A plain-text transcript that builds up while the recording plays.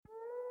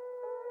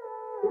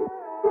All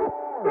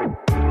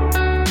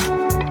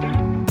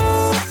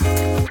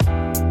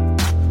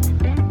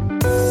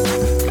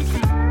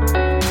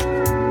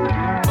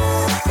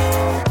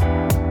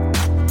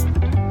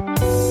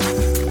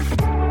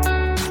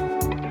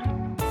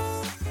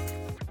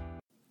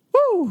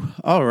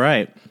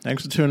right.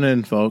 Thanks for tuning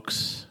in,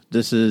 folks.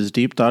 This is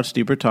Deep Thoughts,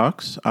 Deeper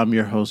Talks. I'm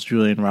your host,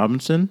 Julian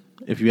Robinson.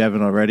 If you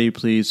haven't already,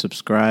 please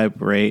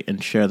subscribe, rate,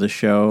 and share the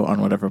show on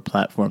whatever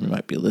platform you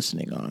might be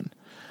listening on.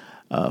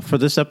 For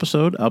this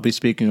episode, I'll be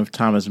speaking with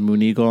Thomas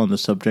Mooneygle on the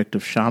subject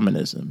of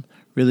shamanism.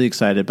 Really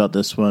excited about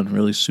this one.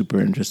 Really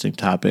super interesting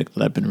topic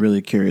that I've been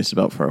really curious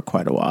about for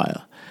quite a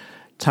while.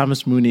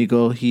 Thomas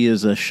Mooneygle, he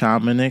is a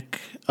shamanic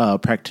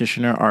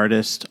practitioner,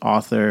 artist,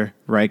 author,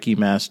 Reiki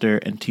master,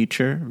 and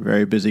teacher.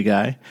 Very busy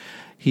guy.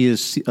 He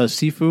is a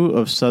Sifu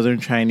of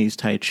Southern Chinese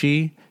Tai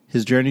Chi.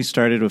 His journey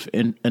started with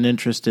an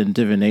interest in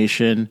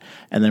divination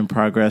and then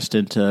progressed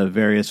into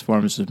various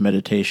forms of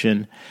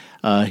meditation.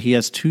 He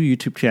has 2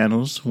 YouTube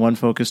channels, one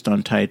focused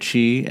on Tai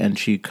Chi and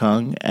Qi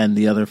Kung, and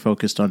the other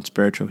focused on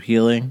spiritual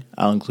healing.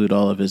 I'll include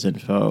all of his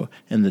info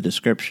in the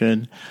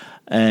description.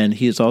 And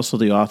he is also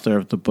the author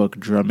of the book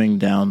Drumming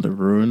Down the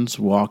Runes,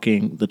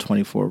 Walking the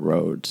 24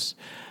 Roads.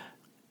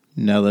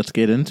 Now let's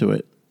get into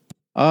it.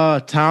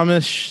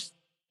 Thomas,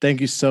 thank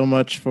you so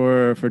much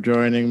for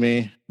joining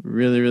me.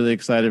 Really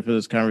excited for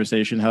this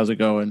conversation. How's it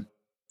going?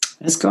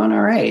 It's going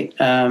all right.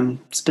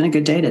 It's been a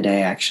good day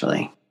today,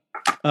 actually.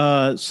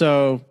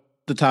 So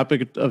the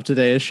topic of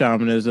today is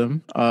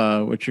shamanism,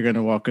 which you're going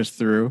to walk us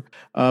through.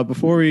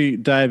 Before we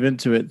dive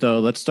into it, though,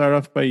 let's start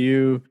off by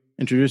you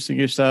introducing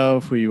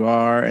yourself, who you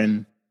are,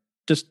 and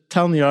just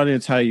telling the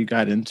audience how you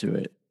got into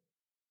it.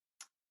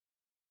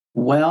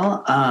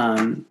 Well,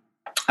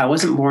 I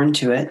wasn't born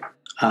to it.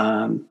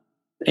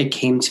 It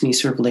came to me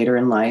sort of later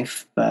in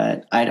life,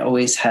 but I'd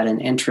always had an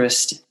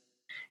interest,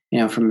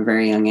 from a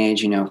very young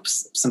age.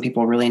 Some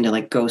people are really into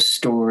like ghost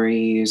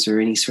stories or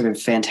any sort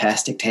of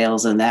fantastic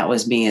tales, and that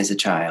was me as a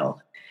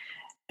child.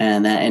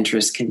 And that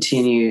interest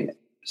continued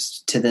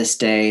to this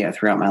day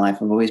throughout my life.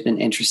 I've always been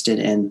interested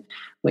in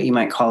what you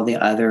might call the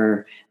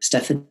other,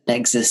 stuff that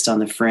exists on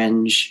the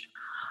fringe.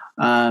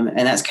 And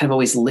that's kind of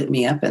always lit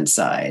me up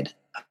inside.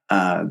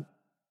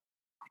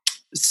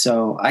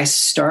 So I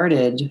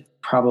started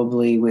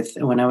probably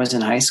when I was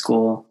in high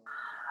school.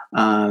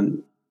 I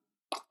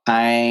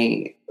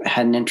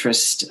had an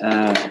interest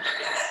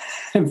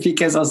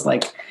because I was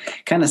like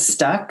kind of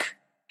stuck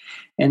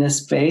in a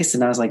space,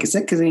 and I was like, is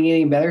it because I'm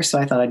getting better? So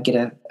I thought I'd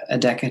get a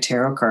deck of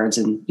tarot cards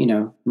and,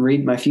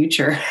 read my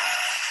future.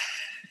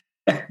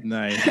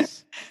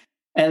 Nice.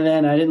 And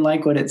then I didn't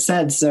like what it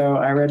said, so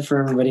I read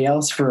for everybody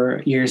else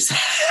for years.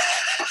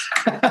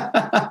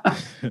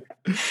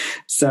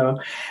 So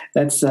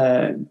that's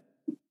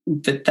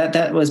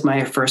that was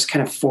my first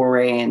kind of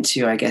foray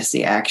into, I guess,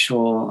 the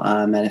actual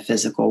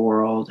metaphysical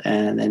world.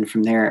 And then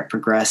from there, it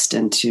progressed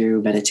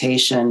into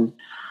meditation.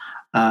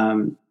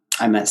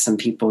 I met some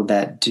people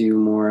that do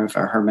more of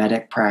a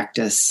hermetic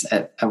practice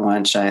at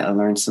lunch. I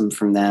learned some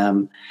from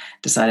them,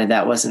 decided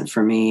that wasn't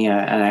for me.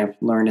 And I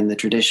learned in the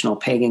traditional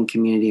pagan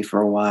community for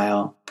a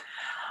while.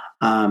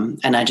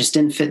 And I just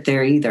didn't fit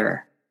there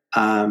either.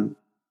 And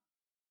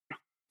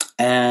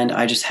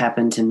I just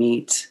happened to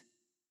meet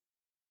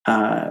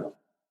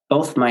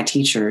both my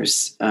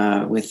teachers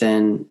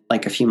within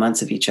like a few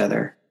months of each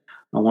other.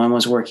 One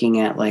was working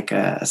at like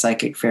a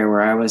psychic fair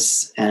where I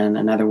was, and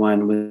another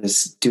one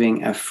was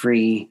doing a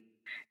free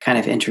kind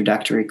of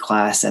introductory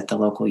class at the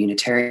local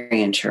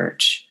Unitarian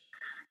church.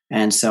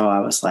 And so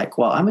I was like,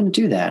 well, I'm going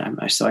to do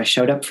that. So I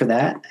showed up for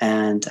that.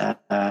 And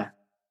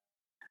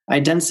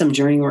I'd done some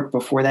journey work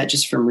before that,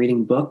 just from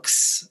reading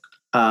books,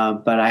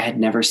 but I had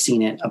never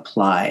seen it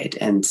applied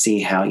and see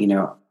how,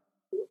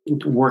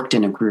 it worked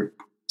in a group.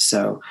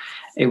 So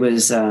it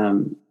was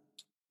a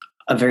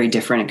very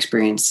different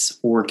experience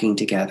working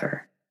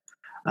together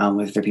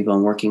with other people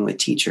and working with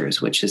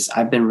teachers, which is,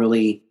 I've been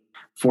really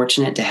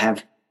fortunate to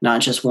have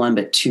not just one,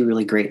 but 2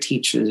 really great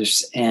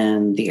teachers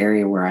in the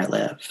area where I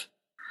live.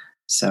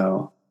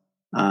 So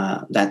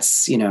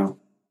that's,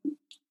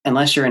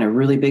 unless you're in a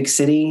really big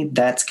city,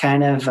 that's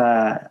kind of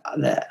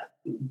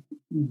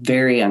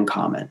very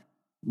uncommon.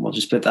 We'll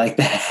just put it like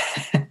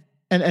that.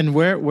 And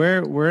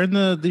where in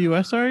the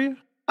U.S. are you?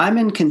 I'm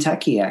in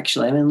Kentucky,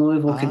 actually. I'm in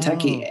Louisville,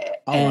 Kentucky.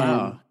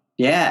 Wow.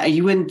 Yeah,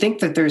 you wouldn't think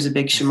that there's a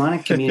big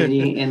shamanic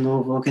community in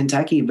Louisville,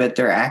 Kentucky, but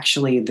there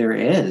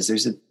is.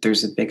 There's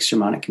a big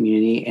shamanic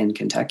community in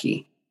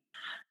Kentucky.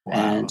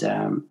 Wow.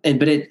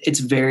 But it's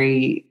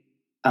very,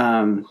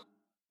 I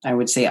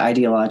would say,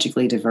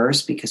 ideologically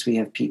diverse, because we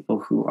have people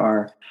who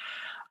are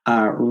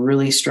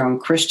really strong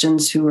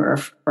Christians who are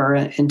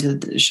into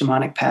the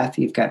shamanic path.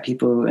 You've got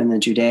people in the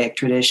Judaic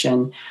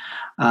tradition.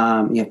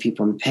 You have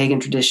people in the pagan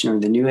tradition or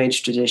the New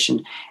Age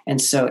tradition. And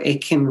so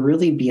it can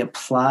really be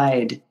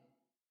applied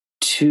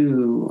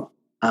to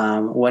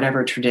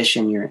whatever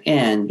tradition you're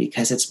in,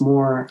 because it's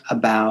more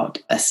about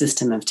a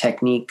system of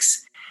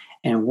techniques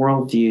and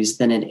worldviews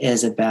than it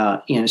is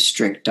about,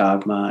 strict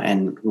dogma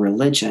and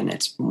religion.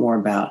 It's more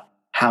about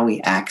how we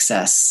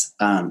access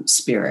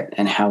spirit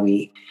and how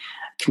we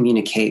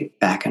communicate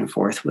back and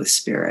forth with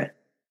spirit.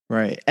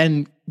 Right.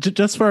 And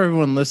just for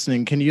everyone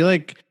listening, can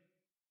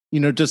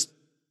you just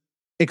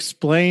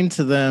explain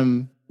to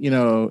them, in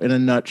a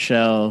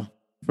nutshell,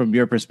 from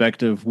your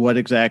perspective, what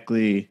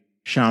exactly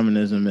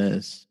shamanism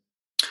is?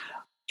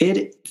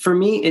 For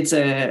me, it's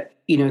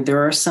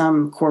there are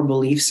some core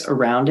beliefs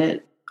around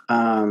it,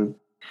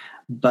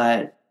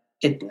 but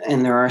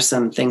there are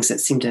some things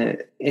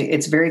that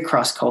it's very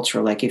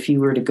cross-cultural. Like if you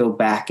were to go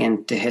back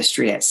into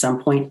history at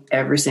some point,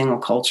 every single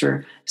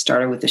culture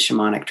started with the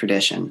shamanic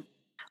tradition.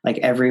 Like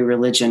every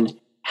religion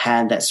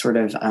had that sort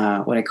of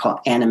what I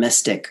call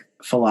animistic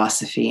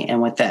philosophy.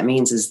 And what that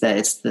means is that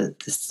it's the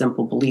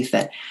simple belief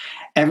that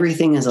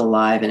everything is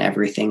alive and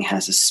everything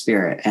has a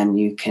spirit, and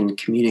you can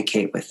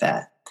communicate with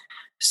that.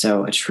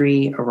 So a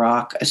tree, a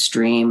rock, a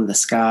stream, the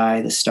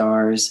sky, the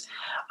stars,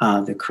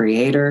 the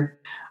creator,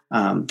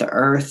 the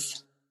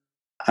earth,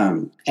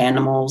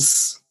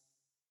 animals,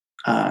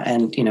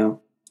 and,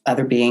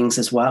 other beings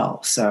as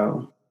well.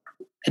 So,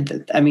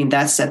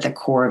 that's at the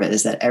core of it,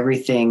 is that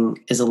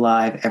everything is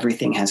alive,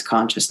 everything has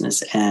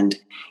consciousness, and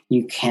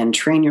you can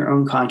train your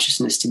own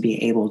consciousness to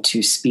be able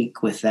to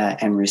speak with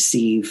that and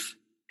receive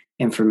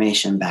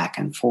information back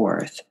and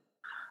forth.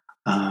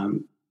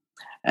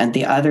 And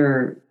the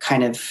other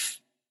kind of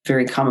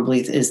very common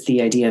belief is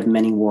the idea of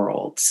many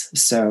worlds.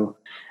 So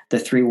the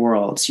three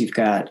worlds, you've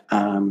got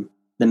the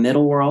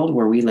middle world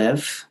where we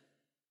live.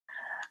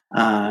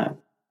 And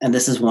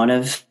this is one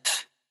of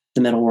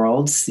the middle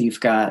worlds.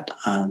 You've got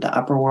the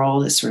upper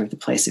world is sort of the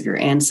place of your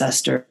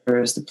ancestors,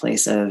 the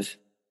place of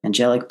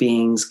angelic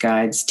beings,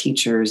 guides,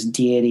 teachers,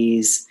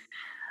 deities.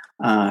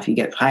 If you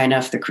get high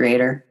enough, the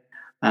creator.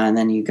 And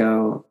then you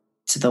go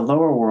to the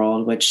lower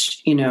world,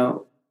 which,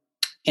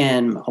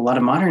 in a lot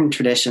of modern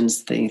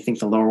traditions, they think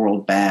the lower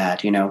world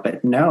bad,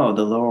 but no,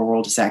 the lower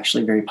world is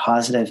actually very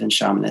positive in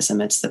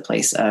shamanism. It's the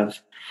place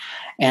of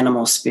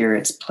animal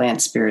spirits,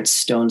 plant spirits,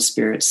 stone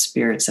spirits,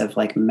 spirits of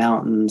like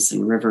mountains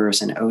and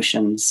rivers and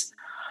oceans.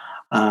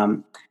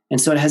 And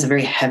so it has a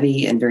very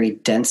heavy and very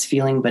dense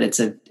feeling, but it's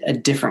a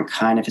different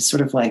kind of, it's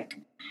sort of like,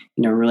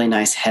 a really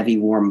nice, heavy,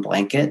 warm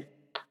blanket,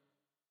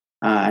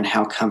 and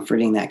how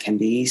comforting that can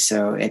be.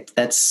 So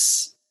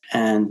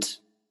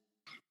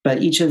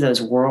but each of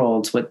those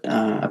worlds, with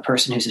a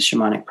person who's a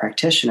shamanic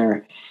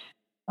practitioner,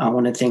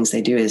 one of the things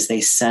they do is they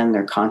send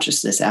their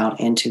consciousness out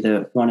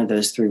into one of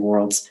those three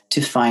worlds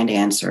to find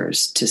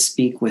answers, to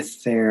speak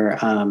with their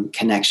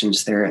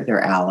connections,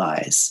 their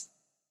allies,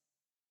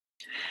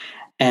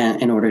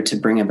 and in order to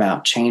bring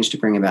about change, to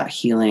bring about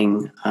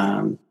healing,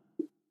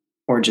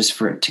 or just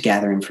to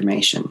gather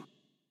information.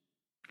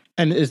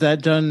 And is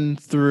that done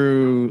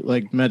through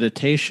like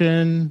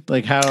meditation?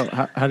 Like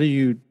how do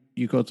you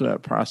go through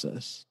that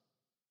process?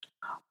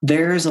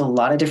 There's a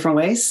lot of different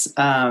ways.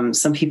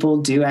 Some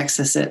people do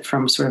access it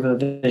from sort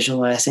of a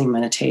visualizing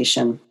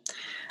meditation.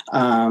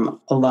 A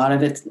lot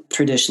of it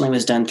traditionally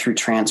was done through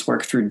trance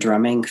work, through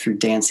drumming, through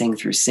dancing,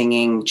 through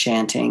singing,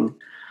 chanting.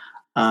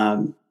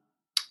 And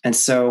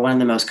so one of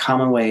the most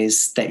common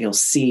ways that you'll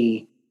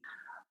see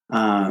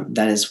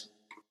that is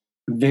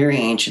very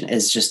ancient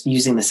is just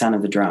using the sound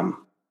of the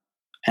drum.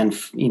 And,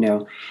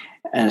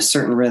 and a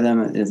certain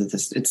rhythm.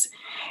 It's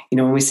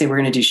when we say we're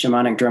going to do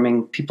shamanic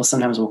drumming, people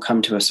sometimes will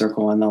come to a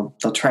circle and they'll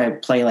try to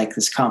play like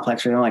this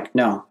complex rhythm. Like,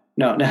 no.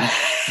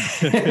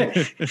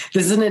 This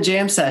isn't a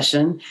jam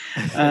session.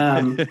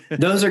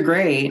 Those are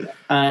great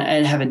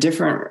and have a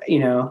different,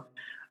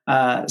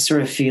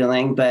 sort of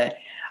feeling. But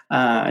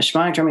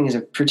shamanic drumming is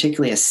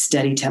particularly a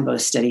steady tempo,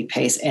 steady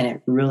pace, and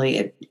it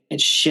really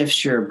it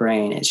shifts your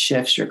brain, it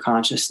shifts your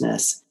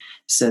consciousness,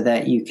 so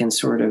that you can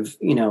sort of,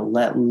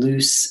 let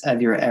loose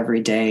of your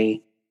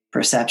everyday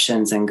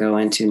perceptions and go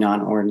into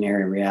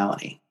non-ordinary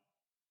reality.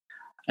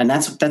 And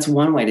that's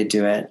one way to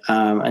do it.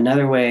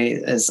 Another way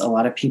is a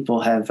lot of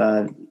people have,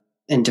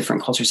 in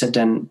different cultures, have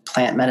done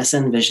plant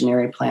medicine,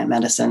 visionary plant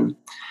medicine.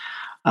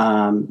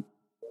 I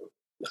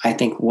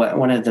think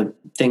one of the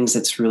things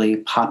that's really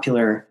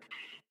popular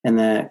in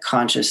the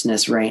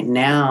consciousness right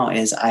now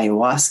is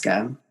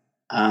ayahuasca,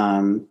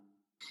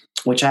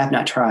 which I have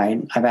not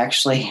tried.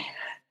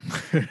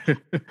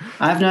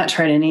 I've not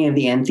tried any of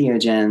the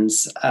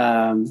entheogens,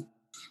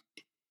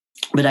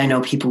 but I know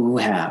people who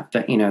have.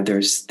 But,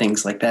 there's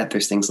things like that.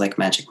 There's things like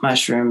magic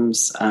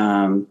mushrooms.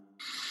 There's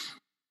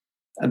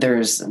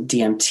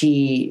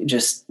DMT.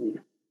 Just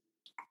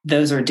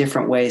those are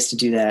different ways to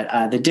do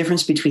that. The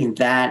difference between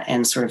that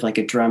and sort of like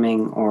a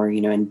drumming or, where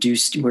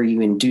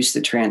you induce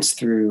the trance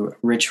through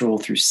ritual,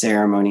 through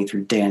ceremony,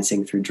 through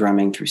dancing, through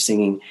drumming, through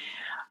singing,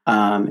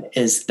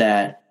 is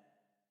that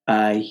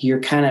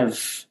you're kind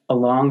of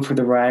along for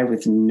the ride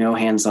with no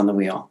hands on the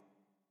wheel.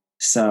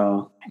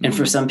 So, and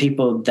for some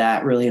people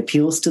that really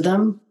appeals to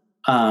them.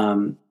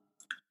 And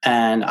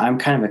I'm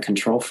kind of a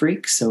control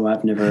freak, so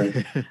I've never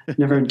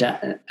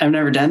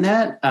done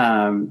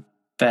that.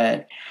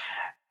 But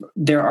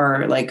there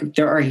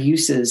are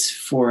uses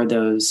for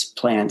those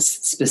plants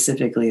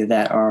specifically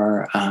that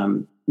are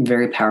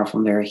very powerful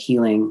and very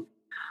healing.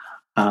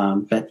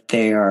 But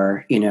they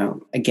are,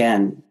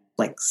 again,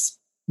 like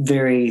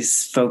very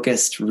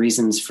focused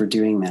reasons for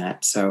doing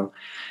that. So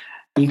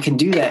you can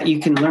do that. You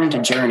can learn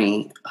to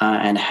journey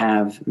and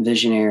have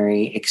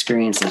visionary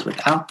experiences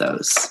without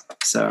those.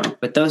 So,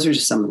 but those are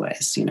just some of the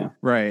ways,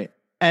 Right.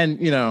 And,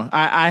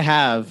 I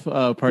have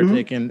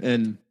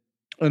partaken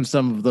in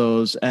some of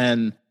those.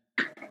 And,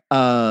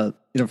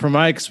 from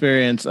my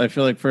experience, I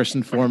feel like first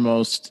and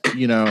foremost,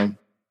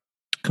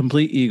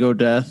 complete ego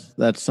death.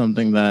 That's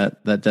something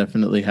that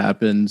definitely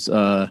happens.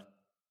 A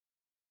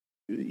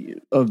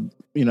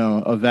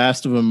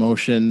vast of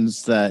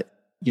emotions that,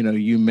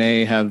 you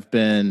may have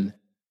been,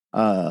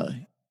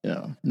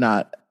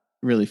 not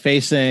really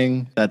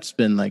facing, that's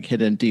been like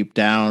hidden deep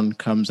down,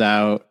 comes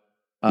out,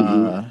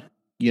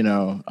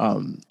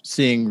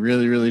 seeing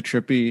really, really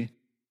trippy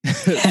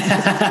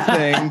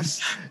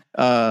things.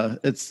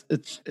 It's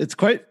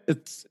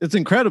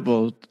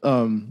incredible.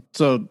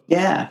 So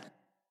yeah.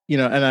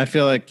 And I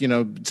feel like,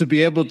 to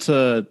be able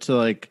to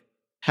like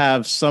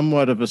have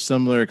somewhat of a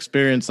similar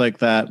experience like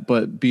that,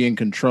 but be in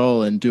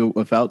control and do it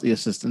without the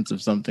assistance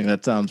of something,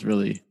 that sounds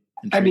really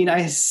intriguing. I mean,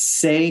 I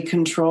say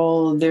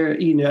control there,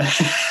 Yeah.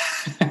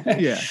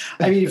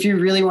 I mean, if you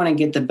really want to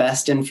get the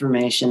best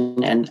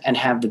information and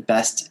have the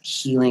best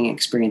healing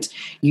experience,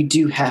 you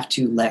do have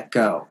to let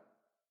go.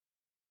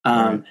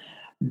 Right.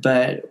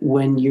 But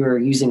when you're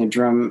using a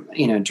drum,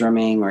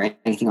 drumming or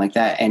anything like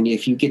that, and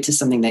if you get to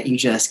something that you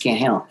just can't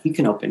handle, you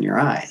can open your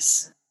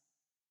eyes.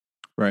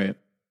 Right.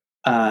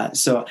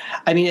 So,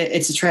 I mean,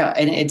 it's a trail,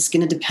 and it's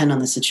going to depend on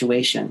the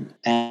situation.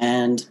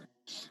 And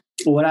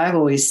what I've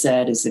always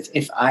said is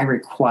if I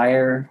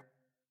require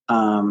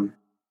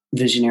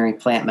visionary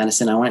plant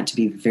medicine, I want it to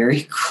be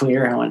very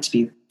clear. I want it to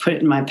be put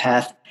in my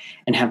path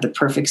and have the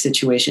perfect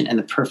situation and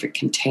the perfect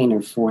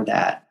container for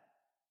that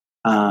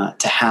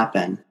to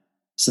happen.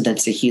 So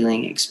that's a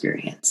healing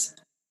experience.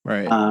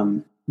 Right.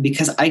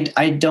 Because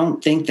I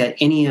don't think that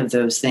any of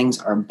those things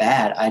are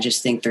bad. I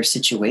just think they're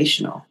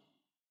situational.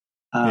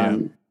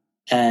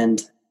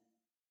 And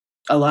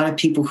a lot of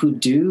people who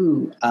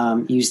do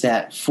use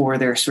that for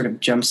their sort of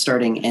jump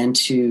starting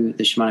into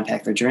the shamanic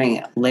path they're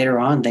journey, later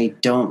on, they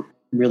don't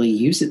really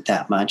use it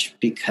that much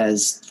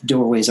because the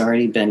doorway's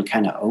already been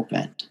kind of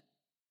opened.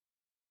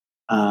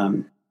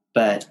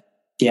 But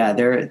yeah,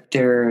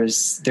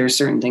 there's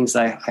certain things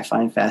I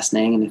find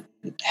fascinating, and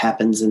it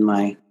happens in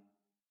my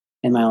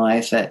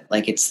life that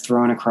like it's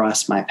thrown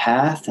across my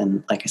path.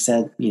 And like I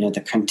said,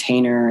 the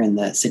container and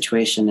the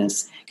situation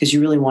is because you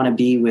really want to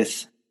be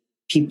with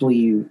people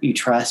you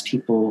trust,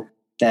 people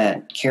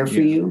that care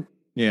for you.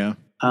 Yeah.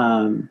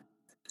 And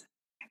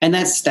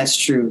that's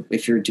true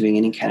if you're doing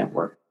any kind of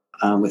work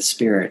with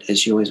spirit,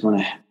 is you always want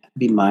to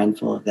be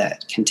mindful of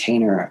that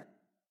container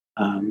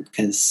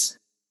because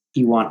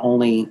you want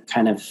only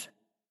kind of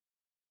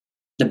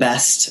the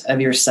best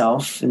of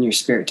yourself and your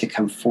spirit to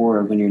come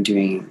forward when you're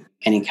doing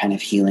any kind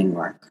of healing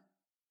work.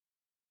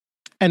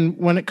 And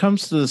when it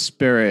comes to the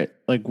spirit,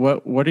 like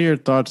what are your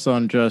thoughts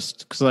on just,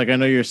 because like I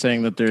know you're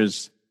saying that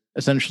there's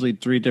essentially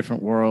 3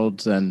 different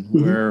worlds, and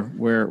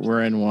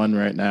we're in one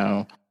right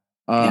now.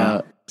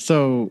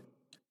 So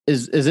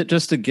is it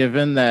just a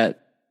given that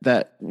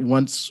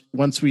once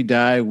we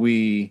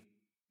die,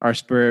 our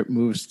spirit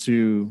moves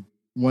to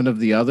one of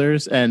the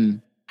others,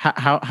 and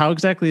how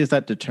exactly is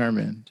that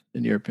determined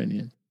in your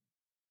opinion?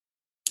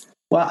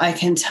 Well, I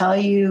can tell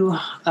you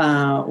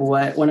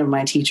what one of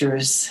my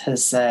teachers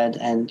has said,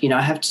 and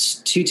I have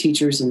 2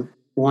 teachers, and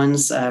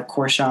one's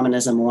core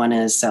shamanism, one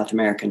is South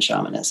American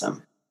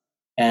shamanism.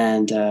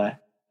 And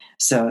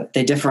so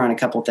they differ on a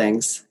couple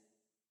things.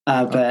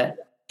 But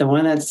the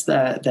one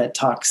that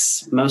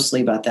talks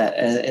mostly about that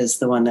is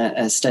the one that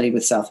has studied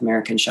with South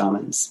American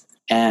shamans.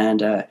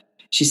 And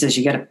she says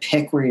you got to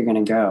pick where you're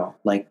going to go,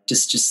 like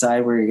just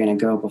decide where you're going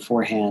to go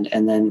beforehand.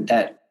 And then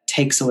that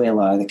takes away a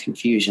lot of the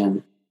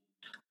confusion,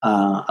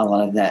 a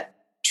lot of that.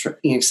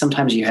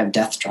 Sometimes you have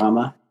death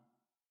trauma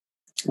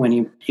when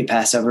you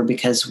pass over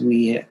because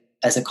we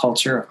as a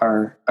culture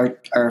are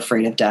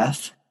afraid of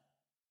death.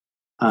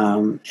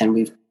 And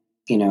we've,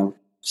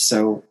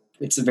 so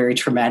it's a very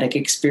traumatic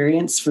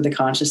experience for the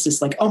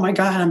consciousness. Like, oh my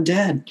God, I'm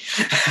dead.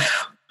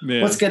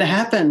 Yeah. What's going to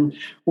happen?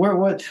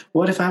 What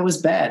if I was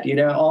bad?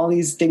 All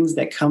these things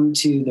that come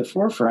to the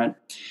forefront.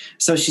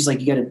 So she's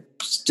like, you got to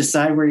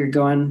decide where you're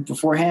going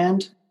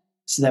beforehand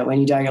so that when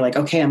you die, you're like,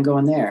 okay, I'm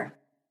going there.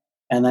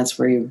 And that's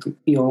where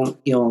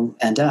you'll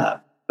end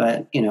up.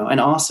 But, and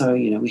also,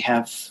 we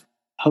have,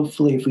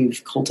 hopefully if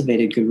we've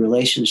cultivated good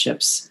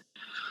relationships,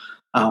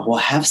 we'll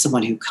have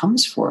someone who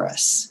comes for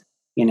us,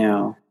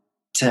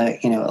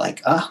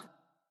 like,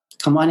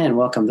 come on in,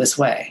 welcome this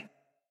way.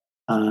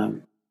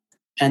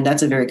 And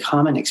that's a very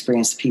common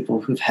experience to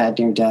people who've had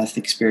near-death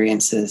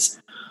experiences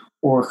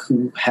or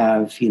who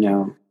have,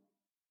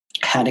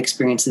 had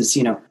experiences,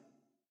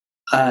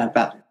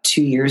 about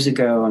 2 years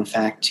ago. In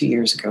fact, 2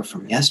 years ago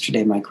from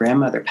yesterday, my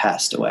grandmother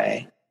passed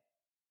away.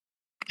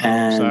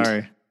 And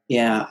sorry.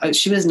 Yeah,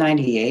 she was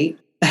 98.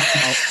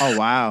 Oh,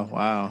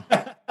 wow.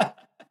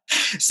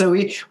 So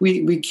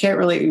we can't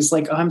really, it was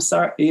like, oh, I'm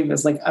sorry. It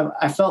was like,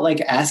 I felt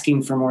like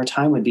asking for more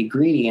time would be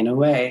greedy in a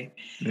way.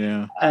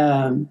 Yeah.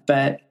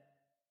 But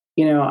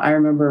I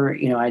remember,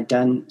 I'd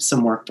done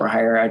some work for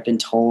her. I'd been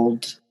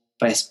told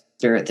by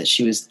spirit that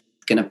she was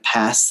going to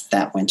pass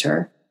that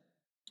winter.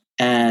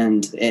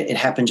 And it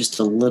happened just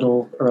a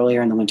little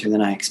earlier in the winter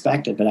than I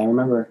expected. But I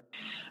remember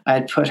I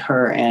had put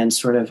her in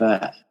sort of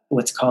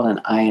what's called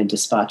an Aya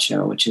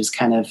Despacho, which is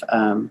kind of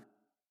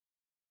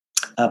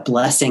a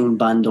blessing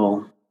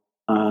bundle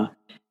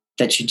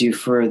that you do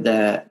for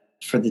the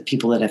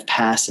people that have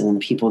passed and the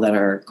people that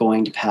are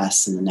going to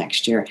pass in the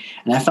next year.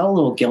 And I felt a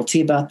little guilty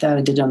about that.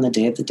 I did it on the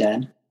Day of the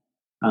Dead.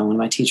 One of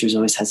my teachers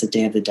always has a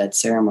Day of the Dead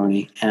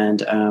ceremony. And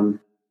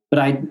but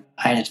I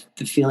had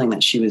the feeling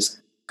that she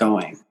was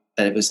going,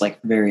 that it was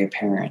like very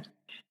apparent.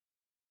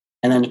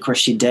 And then of course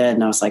she did.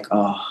 And I was like,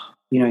 oh,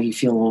 you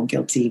feel a little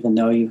guilty even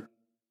though you.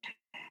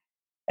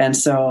 And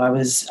so I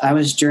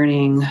was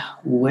journeying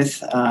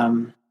with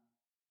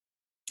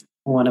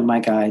one of my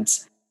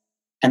guides,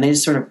 and they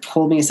just sort of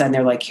pulled me aside and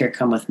they're like, here,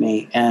 come with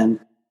me, and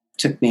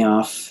took me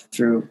off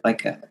through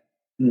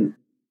and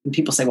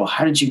people say, well,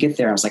 how did you get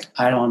there? I was like,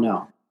 I don't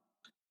know.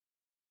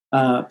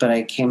 But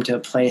I came to a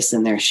place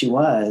and there she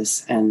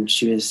was, and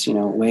she was,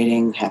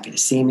 waiting, happy to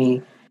see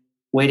me,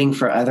 waiting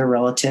for other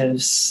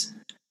relatives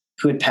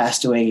who had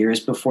passed away years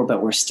before,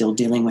 but were still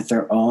dealing with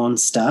their own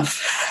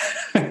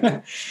stuff,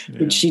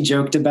 which she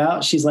joked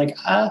about. She's like,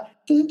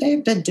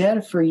 they've been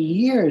dead for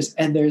years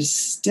and they're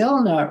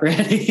still not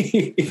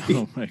ready.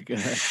 Oh my God.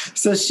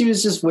 So she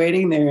was just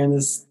waiting there in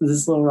this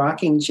little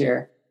rocking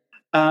chair.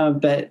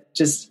 But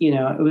just,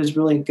 it was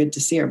really good to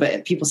see her.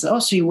 But people said, oh,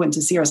 so you went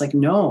to see her? I was like,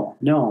 no,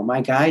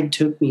 my guide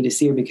took me to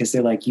see her because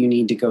they're like, you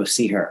need to go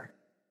see her,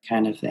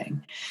 kind of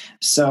thing.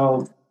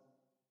 So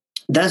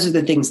those are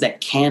the things that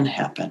can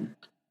happen.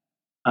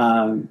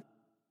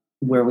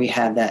 Where we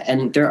have that.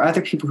 And there are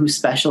other people who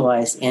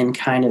specialize in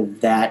kind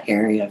of that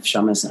area of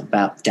shamanism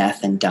about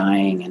death and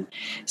dying and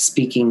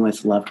speaking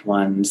with loved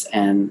ones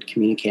and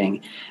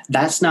communicating.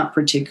 That's not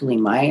particularly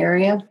my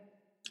area,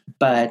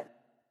 but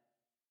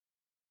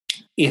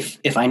if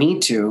I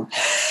need to,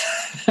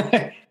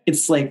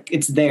 it's like,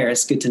 it's there.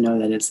 It's good to know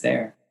that it's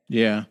there.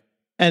 Yeah.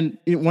 And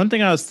one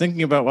thing I was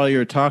thinking about while you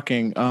were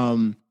talking,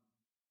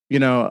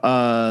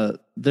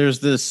 there's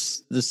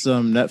this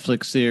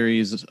Netflix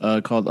series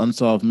called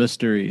Unsolved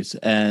Mysteries,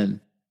 and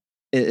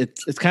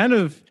it's kind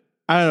of,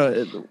 I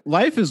don't know,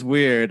 life is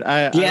weird.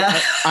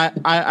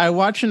 I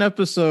watched an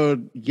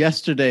episode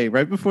yesterday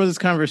right before this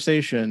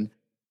conversation,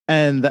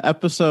 and the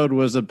episode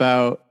was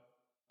about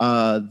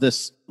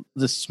this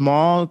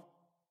small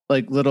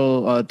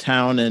little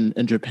town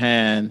in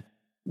Japan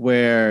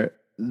where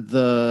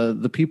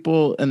the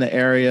people in the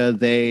area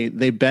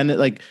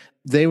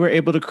they were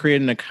able to create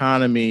an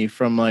economy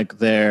from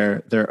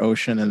their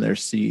ocean and their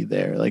sea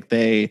there.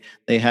 They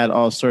had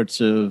all sorts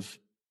of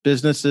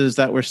businesses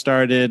that were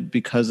started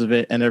because of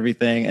it and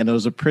everything. And it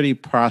was a pretty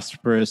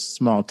prosperous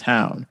small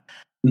town.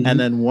 Mm-hmm. And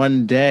then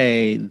one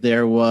day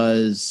there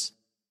was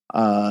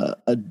a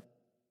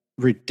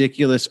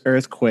ridiculous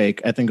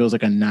earthquake. I think it was a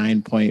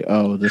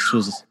 9.0.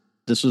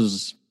 This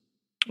was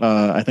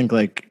I think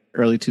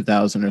early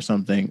 2000 or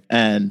something.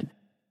 And,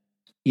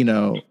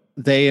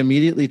 they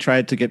immediately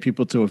tried to get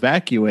people to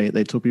evacuate.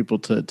 They told people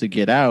to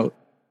get out,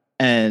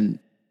 and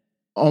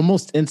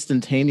almost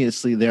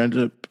instantaneously there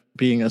ended up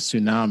being a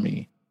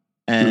tsunami,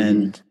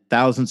 and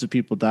thousands of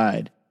people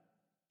died.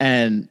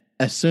 And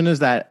as soon as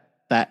that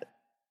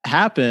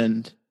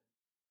happened,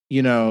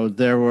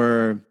 there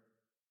were,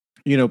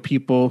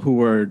 people who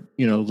were,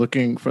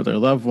 looking for their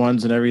loved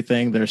ones and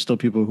everything. There's still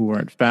people who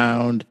weren't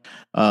found.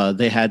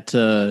 They had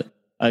to,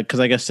 because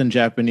I guess in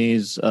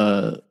Japanese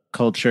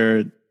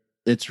culture,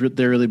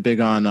 they're really big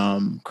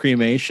on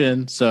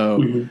cremation,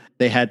 so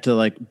they had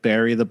to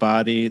bury the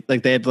body.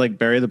 They had to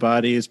bury the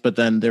bodies, but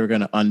then they were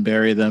going to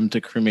unbury them to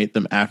cremate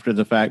them after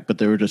the fact. But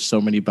there were just so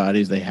many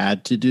bodies they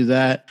had to do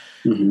that.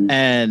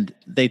 And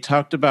they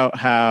talked about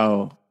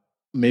how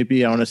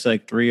maybe I want to say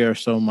 3 or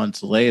so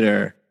months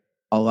later,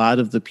 a lot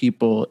of the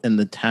people in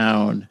the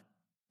town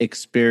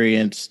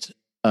experienced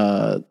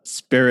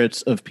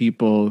spirits of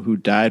people who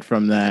died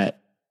from that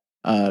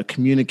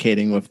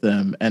communicating with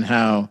them, and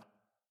how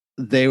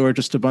they were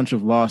just a bunch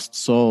of lost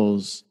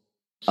souls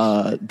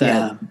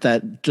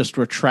that just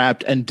were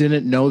trapped and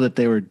didn't know that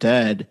they were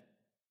dead.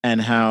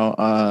 And how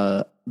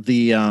I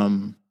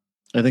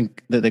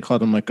think that they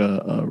called him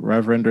a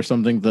reverend or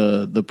something,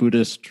 the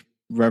Buddhist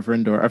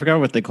reverend, or I forgot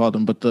what they called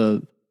him, but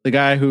the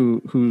guy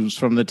who's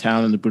from the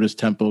town in the Buddhist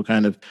temple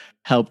kind of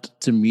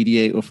helped to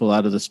mediate with a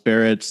lot of the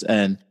spirits.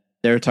 And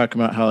they were talking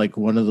about how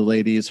one of the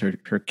ladies,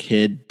 her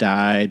kid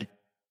died,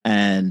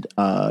 and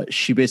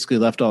she basically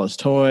left all his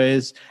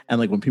toys, and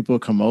when people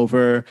would come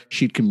over,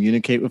 she'd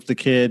communicate with the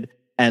kid,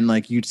 and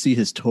you'd see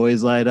his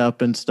toys light up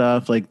and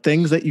stuff,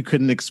 things that you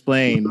couldn't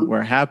explain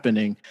were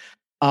happening.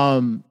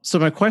 So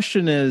my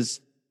question is,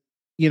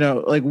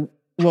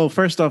 well,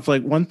 first off,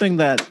 one thing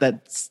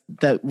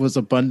that was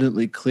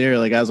abundantly clear,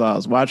 as I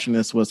was watching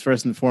this, was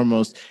first and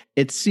foremost,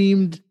 it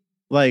seemed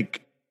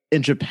like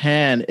in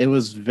Japan, it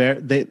was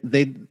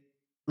they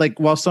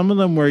while some of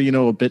them were,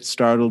 a bit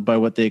startled by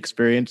what they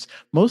experienced,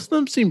 most of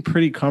them seemed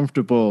pretty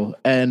comfortable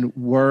and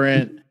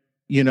weren't,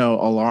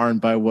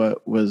 alarmed by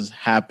what was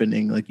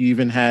happening. Like you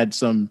even had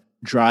some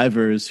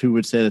drivers who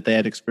would say that they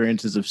had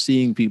experiences of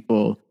seeing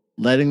people,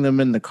 letting them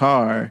in the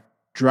car,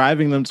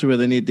 driving them to where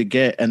they need to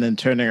get, and then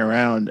turning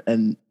around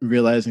and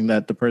realizing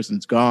that the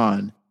person's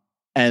gone.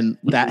 And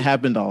that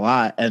happened a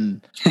lot.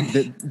 And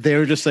they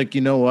were just like,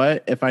 you know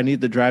what? If I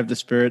need to drive the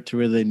spirit to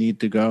where they need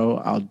to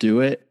go, I'll do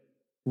it.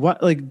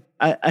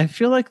 I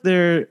feel like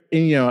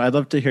I'd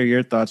love to hear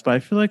your thoughts, but I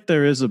feel like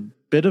there is a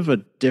bit of a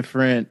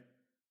different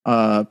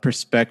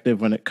perspective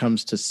when it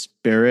comes to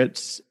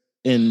spirits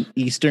in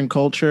Eastern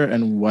culture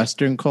and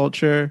Western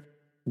culture.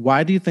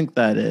 Why do you think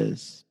that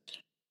is?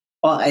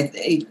 Well,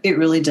 it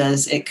really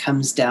does. It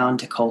comes down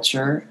to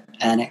culture,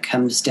 and it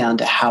comes down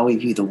to how we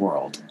view the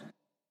world,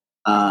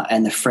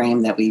 and the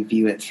frame that we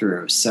view it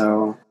through.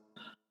 So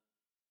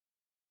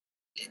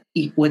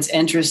what's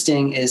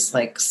interesting is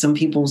like some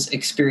people's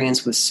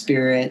experience with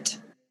spirit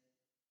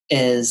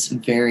is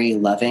very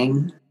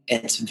loving.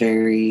 It's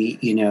very,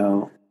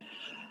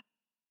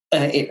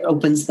 it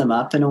opens them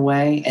up in a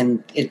way,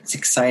 and it's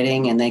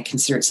exciting, and they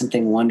consider it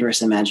something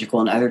wondrous and magical,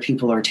 and other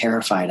people are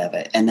terrified of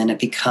it. And then it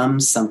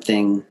becomes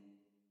something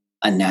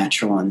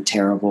unnatural and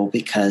terrible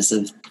because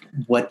of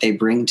what they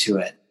bring to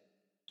it,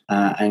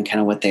 and kind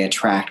of what they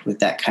attract with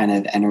that kind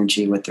of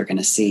energy, what they're going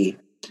to see.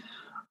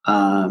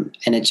 And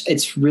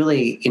it's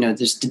really,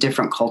 there's the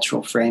different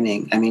cultural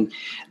framing. I mean,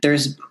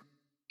 there's,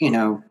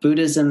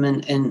 Buddhism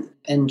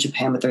in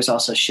Japan, but there's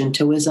also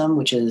Shintoism,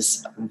 which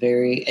is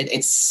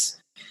it's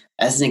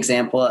as an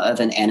example of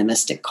an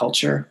animistic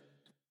culture.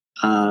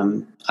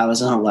 I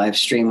was on a live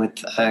stream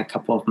with a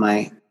couple of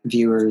my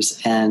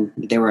viewers, and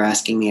they were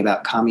asking me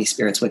about kami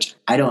spirits, which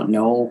I don't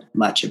know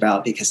much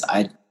about because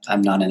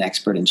I'm not an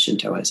expert in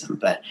Shintoism,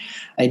 but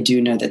I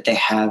do know that they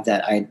have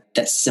that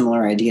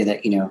similar idea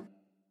that,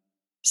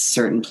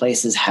 certain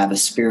places have a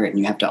spirit and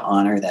you have to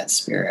honor that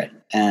spirit.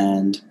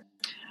 And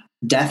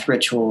death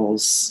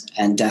rituals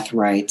and death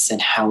rites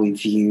and how we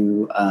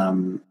view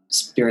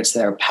spirits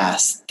that are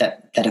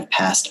that have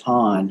passed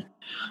on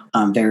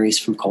varies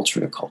from culture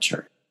to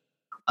culture.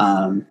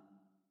 And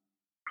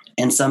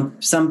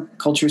some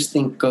cultures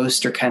think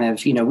ghosts are kind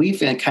of, we've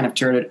kind of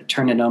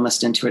turned it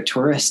almost into a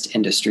tourist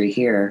industry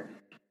here.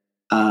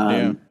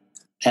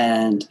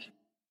 And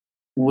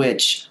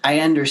which I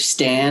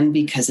understand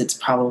because it's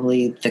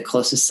probably the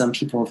closest some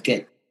people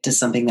get to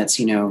something that's,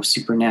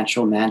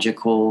 supernatural,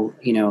 magical,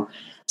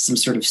 some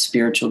sort of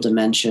spiritual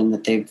dimension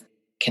that they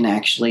can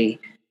actually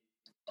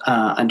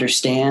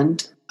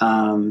understand.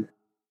 I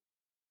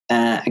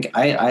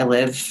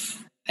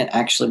live, and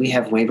actually we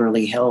have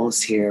Waverly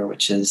Hills here,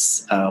 which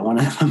is one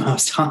of the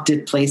most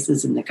haunted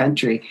places in the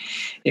country.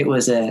 It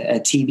was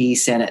a TB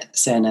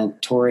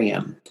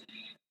sanatorium.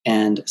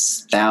 And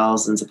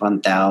thousands upon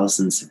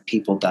thousands of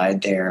people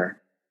died there.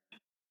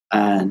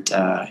 And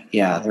there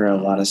are a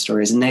lot of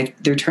stories. And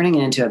they're turning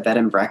it into a bed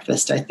and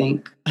breakfast, I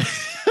think.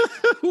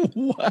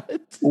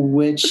 What?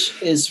 Which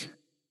is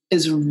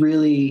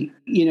really,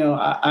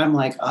 I'm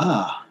like,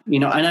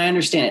 and I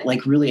understand it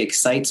like really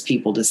excites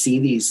people to see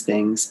these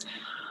things.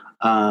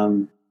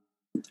 And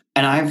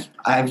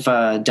I've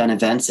done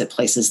events at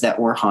places that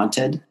were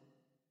haunted.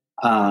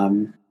 I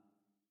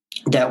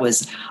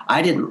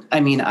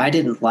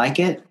didn't like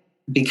it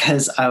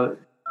because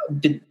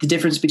the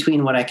difference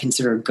between what I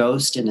consider a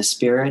ghost and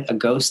a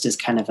ghost is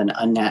kind of an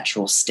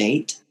unnatural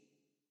state.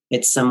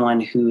 It's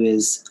someone who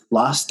has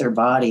lost their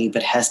body,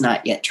 but has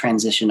not yet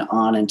transitioned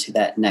on into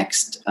that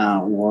next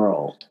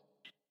world.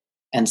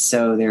 And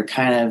so they're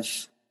kind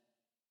of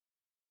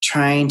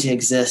trying to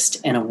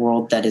exist in a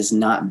world that is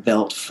not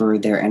built for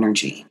their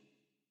energy.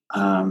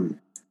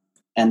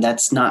 And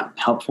that's not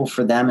helpful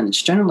for them. And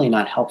it's generally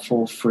not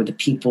helpful for the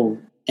people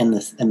in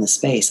the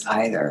space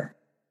either.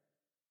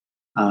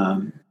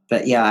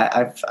 But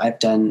yeah, I've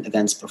done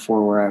events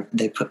before where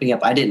they put me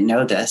up. I didn't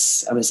know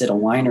this. I was at a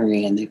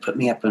winery and they put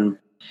me up in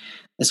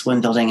this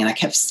one building, and I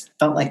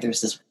felt like there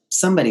was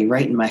somebody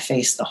right in my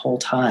face the whole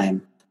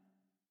time,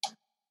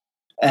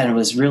 and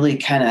was really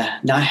kind of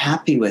not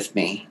happy with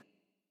me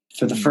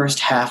for the first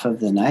half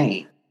of the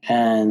night.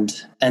 And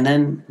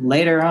then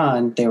later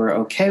on, they were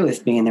okay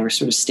with me, and they were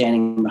sort of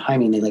standing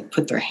behind me, and they like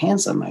put their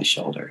hands on my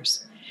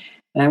shoulders.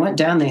 And I went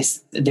down.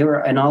 They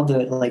were, and all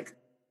the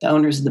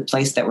owners of the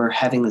place that were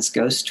having this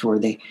ghost tour.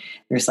 They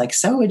were like,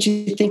 "So, what'd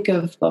you think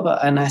of blah blah?"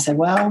 And I said,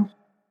 "Well,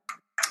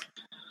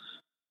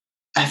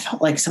 I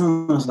felt like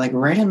someone was like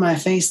right in my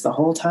face the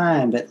whole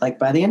time, but like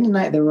by the end of the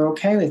night, they were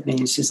okay with me."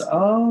 And she's,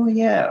 "Oh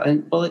yeah."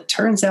 And well, it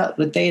turns out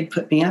what they had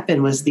put me up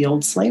in was the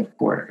old slave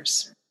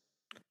quarters.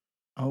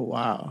 Oh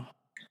wow!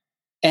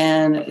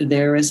 And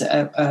there was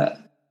a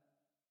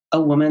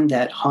woman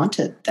that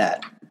haunted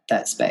that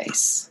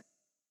space.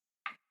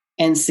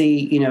 And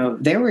see,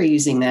 they were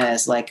using that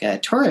as like a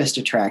tourist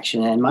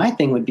attraction. And my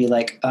thing would be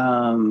like,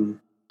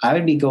 I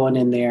would be going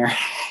in there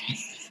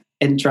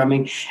and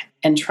drumming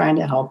and trying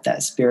to help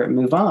that spirit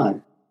move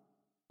on,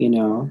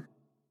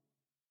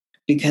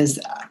 because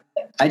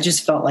I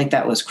just felt like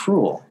that was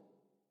cruel,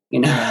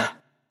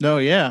 No,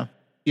 yeah.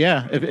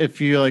 Yeah.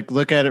 If you like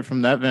look at it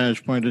from that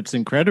vantage point, it's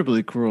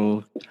incredibly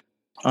cruel.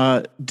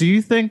 Do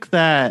you think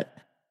that,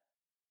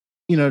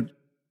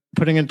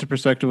 putting into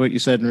perspective what you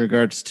said in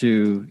regards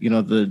to,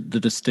 the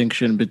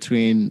distinction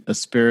between a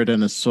spirit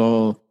and a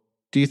soul,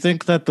 do you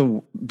think that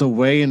the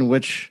way in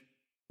which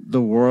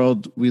the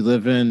world we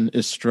live in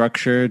is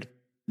structured,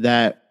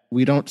 that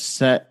we don't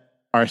set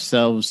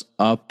ourselves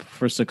up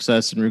for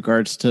success in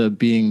regards to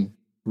being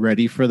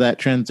ready for that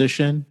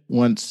transition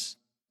once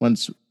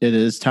it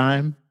is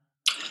time?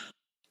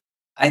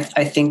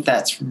 I think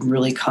that's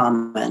really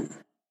common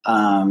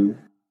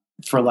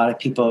for a lot of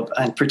people,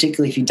 and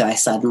particularly if you die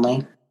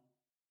suddenly,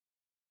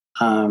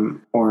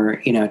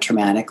 or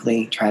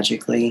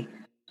tragically.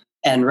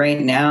 And right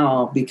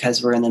now,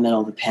 because we're in the middle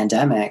of the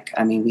pandemic,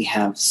 I mean, we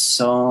have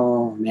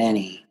so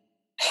many,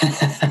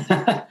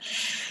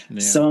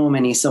 so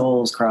many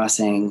souls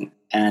crossing,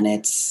 and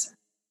it's,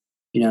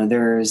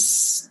 there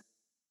is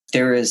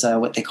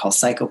what they call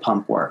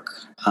psychopump work,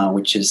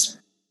 which is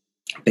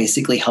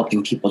basically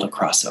helping people to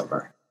cross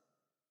over,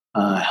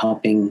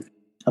 helping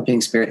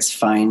spirits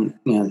find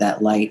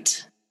that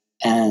light,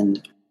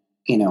 and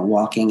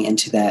walking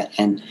into that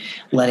and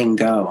letting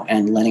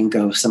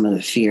go some of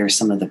the fear,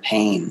 some of the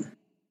pain,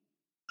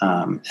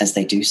 as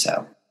they do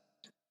so.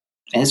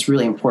 And it's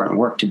really important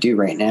work to do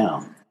right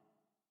now.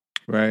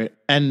 Right.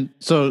 And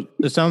so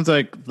it sounds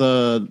like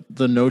the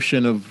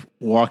notion of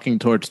walking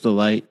towards the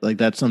light, like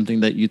that's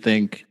something that you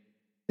think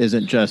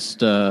isn't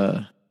just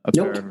a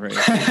nope. paraphrase.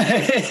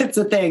 It's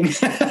a thing.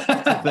 It's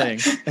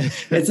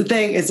a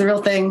thing. It's a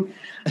real thing.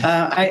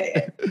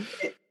 I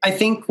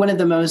think one of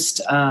the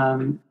most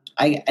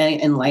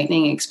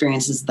enlightening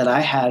experiences that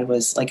I had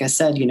was, like I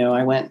said,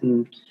 I went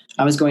and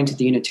I was going to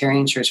the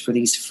Unitarian Church for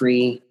these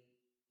free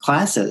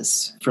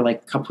classes for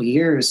like a couple of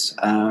years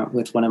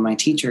with one of my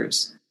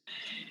teachers.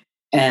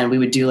 And we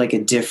would do like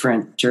a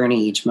different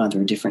journey each month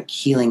or a different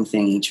healing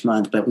thing each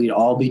month, but we'd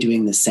all be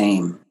doing the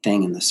same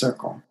thing in the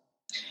circle.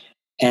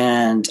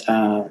 And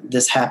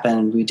this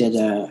happened. We did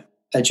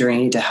a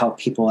journey to help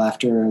people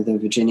after the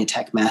Virginia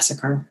Tech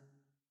massacre.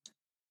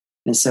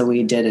 And so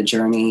we did a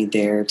journey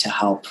there to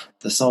help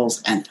the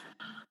souls. And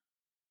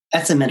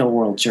that's a middle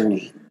world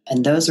journey.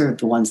 And those are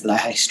the ones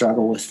that I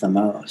struggle with the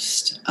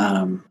most.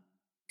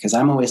 Because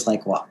I'm always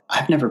like, well,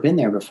 I've never been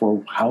there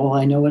before. How will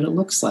I know what it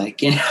looks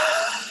like?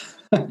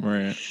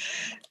 Right.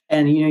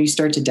 And, you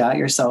start to doubt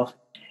yourself.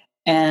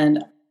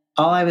 And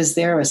all I was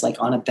there was like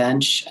on a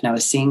bench, and I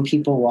was seeing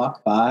people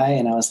walk by,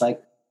 and I was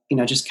like,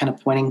 just kind of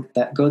pointing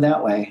that, go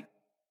that way.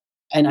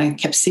 And I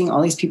kept seeing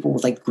all these people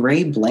with like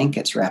gray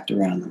blankets wrapped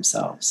around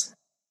themselves.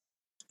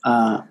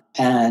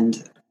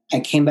 And I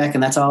came back,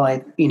 and that's all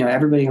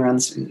everybody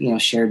around,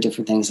 shared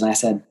different things. And I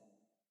said,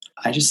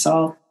 I just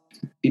saw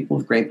people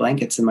with gray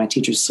blankets, and my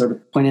teacher sort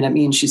of pointed at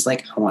me, and she's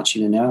like, I want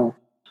you to know,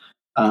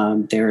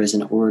 there is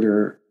an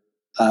order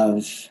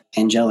of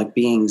angelic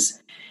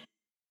beings,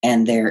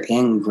 and they're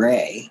in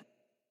gray,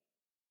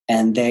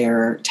 and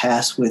they're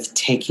tasked with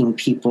taking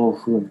people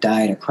who have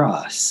died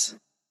across.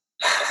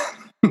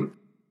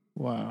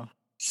 Wow.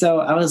 So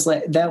I was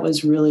like, that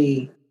was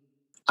really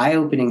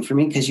eye-opening for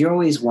me, because you're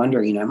always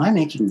wondering, am I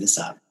making this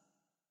up?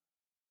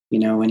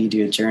 When you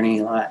do a journey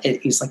a lot,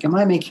 it's like, am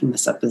I making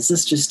this up? Is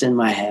this just in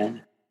my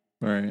head?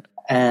 Right.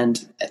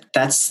 And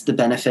that's the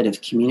benefit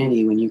of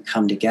community. When you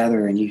come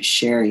together and you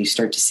share, you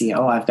start to see,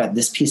 oh, I've got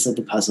this piece of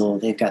the puzzle,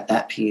 they've got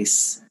that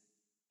piece.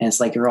 And it's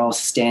like you're all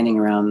standing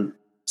around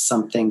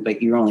something,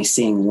 but you're only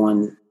seeing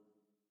one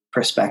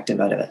perspective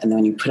out of it. And then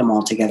when you put them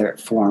all together, it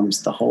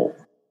forms the whole.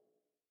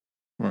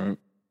 Right.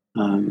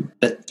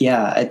 But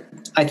yeah,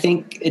 I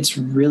think it's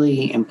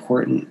really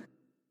important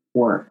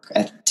work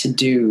to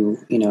do,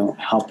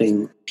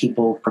 helping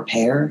people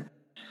prepare,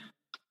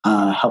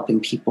 helping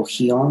people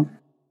heal.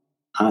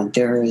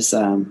 There is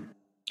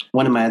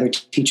one of my other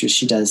teachers,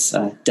 she does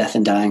death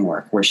and dying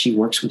work, where she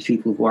works with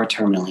people who are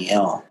terminally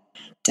ill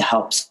to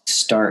help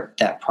start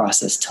that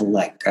process to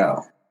let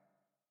go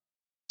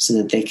so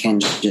that they can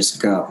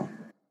just go.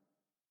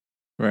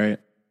 Right.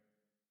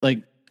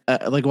 Like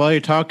while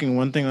you're talking,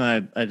 one thing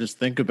that I just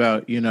think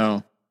about,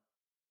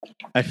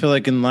 I feel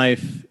like in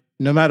life,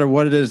 no matter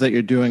what it is that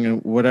you're doing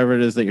and whatever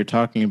it is that you're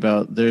talking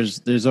about,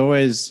 there's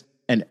always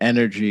an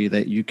energy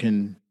that you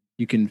can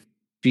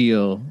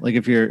feel, like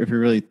if you're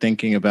really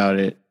thinking about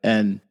it,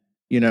 and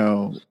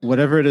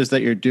whatever it is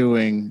that you're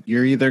doing,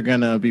 you're either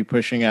gonna be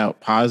pushing out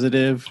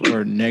positive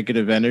or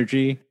negative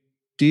energy.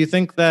 Do you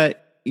think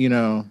that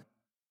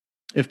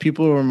if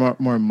people were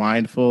more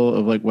mindful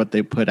of like what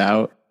they put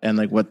out and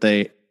like what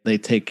they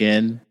take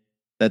in,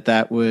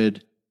 that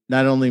would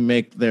not only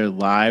make their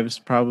lives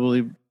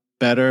probably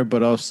better,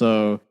 but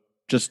also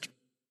just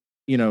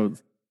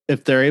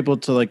if they're able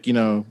to like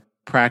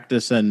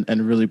practice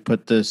and really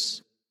put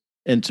this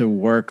into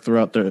work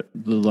throughout the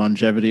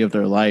longevity of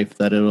their life,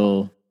 that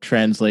it'll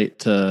translate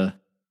to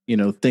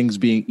things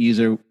being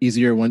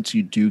easier once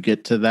you do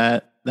get to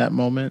that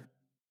moment?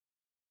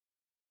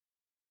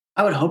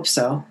 I would hope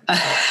so.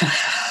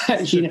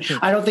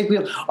 I don't think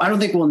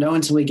we'll know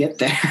until we get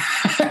there.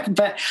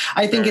 But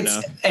I think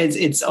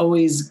it's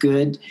always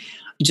good,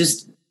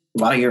 just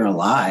while you're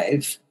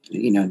alive.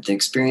 The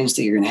experience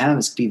that you're going to have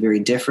is going to be very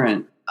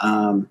different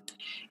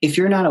If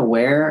you're not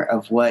aware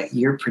of what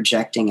you're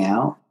projecting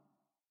out,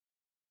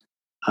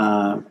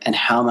 and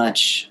how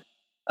much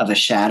of a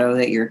shadow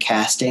that you're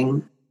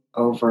casting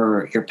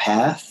over your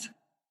path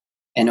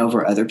and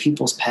over other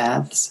people's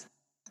paths,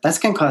 that's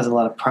going to cause a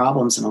lot of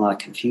problems and a lot of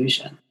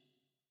confusion.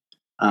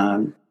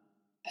 And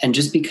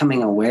just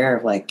becoming aware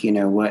of, like,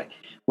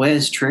 what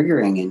is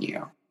triggering in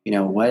you,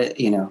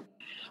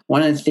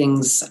 one of the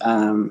things,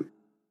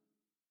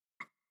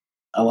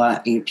 a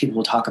lot people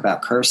will talk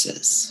about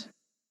curses,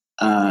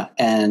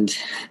 and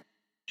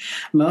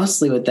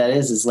mostly what that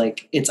is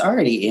like, it's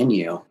already in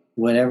you,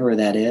 whatever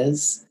that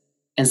is,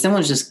 and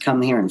someone's just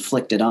come here and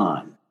flicked it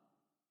on,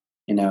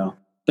 but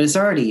it's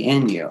already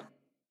in you.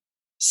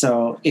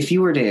 So if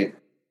you were to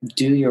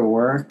do your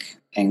work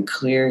and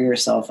clear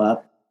yourself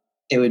up,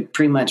 it would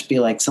pretty much be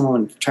like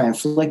someone would try and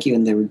flick you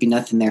and there would be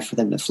nothing there for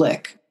them to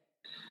flick.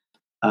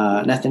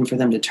 Nothing for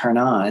them to turn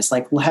on. It's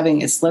like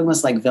it's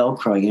almost like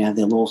Velcro. You have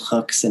the little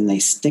hooks and they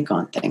stick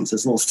on things.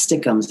 Those little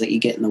stickums that you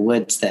get in the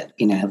woods that,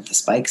 have the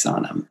spikes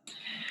on them.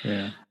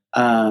 Yeah.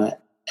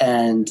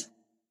 And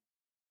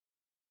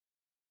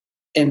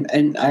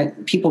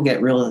people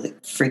get really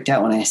freaked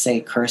out when I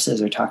say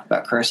curses or talk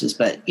about curses,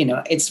 but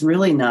it's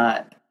really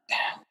not.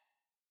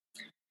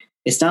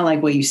 It's not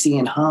like what you see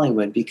in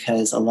Hollywood,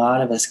 because a lot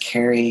of us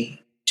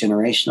carry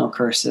generational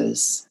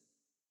curses,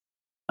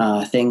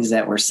 things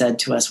that were said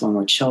to us when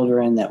we're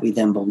children that we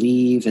then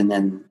believe, and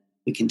then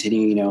we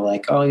continue,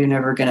 like, oh, you're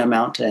never going to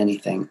amount to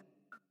anything.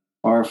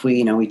 Or if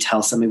we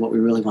tell somebody what we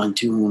really want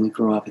to do when we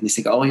grow up, and they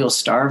say, oh, you'll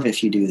starve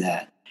if you do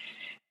that.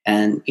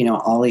 And,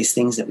 all these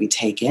things that we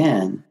take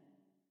in,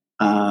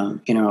 oh,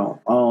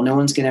 no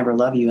one's going to ever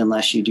love you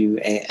unless you do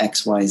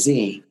X, Y,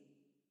 Z.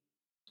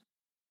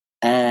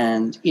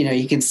 And,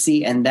 you can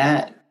see, and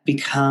that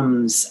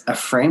becomes a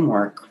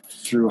framework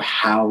through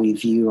how we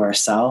view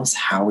ourselves,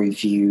 how we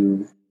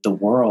view the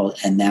world,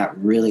 and that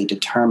really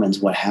determines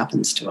what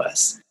happens to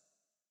us.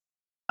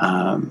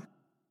 So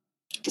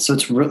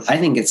I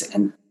think it's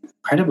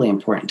incredibly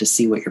important to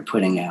see what you're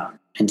putting out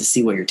and to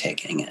see what you're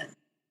taking in.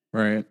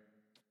 Right.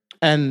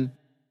 And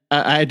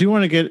I do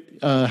want to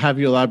have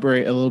you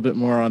elaborate a little bit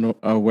more on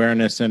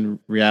awareness and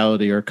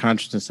reality, or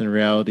consciousness and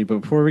reality.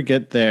 But before we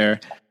get there,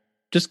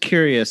 just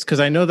curious, because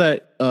I know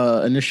that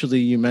initially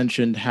you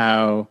mentioned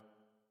how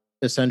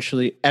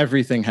essentially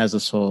everything has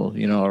a soul.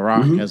 A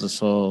rock has a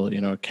soul,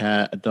 a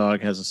cat, a dog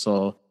has a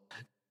soul.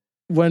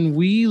 When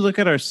we look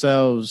at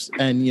ourselves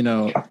and,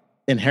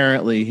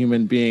 inherently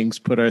human beings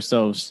put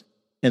ourselves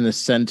in the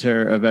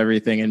center of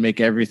everything and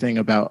make everything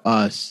about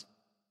us,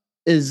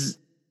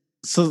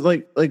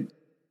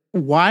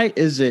 why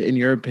is it, in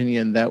your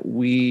opinion, that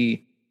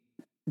we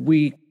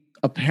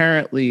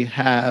apparently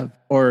have,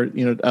 or,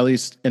 at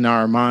least in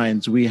our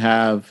minds, we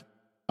have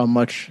a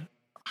much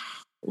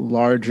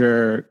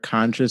larger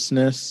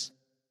consciousness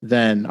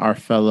than our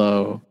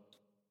fellow,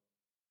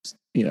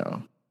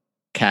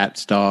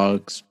 cats,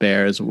 dogs,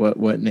 bears,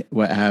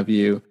 what have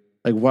you?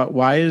 Like,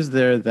 why is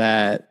there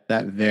that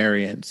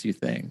variance, you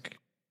think?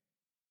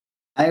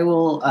 I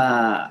will,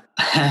 I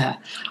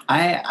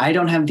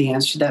don't have the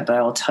answer to that, but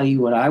I will tell you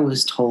what I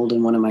was told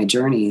in one of my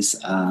journeys.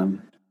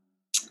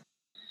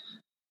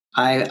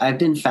 I've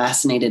been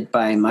fascinated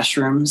by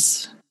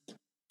mushrooms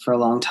for a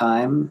long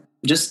time,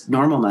 just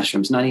normal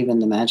mushrooms, not even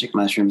the magic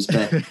mushrooms,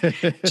 but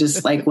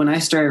just like when I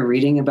started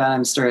reading about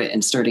them,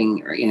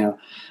 starting,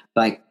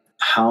 like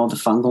how the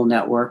fungal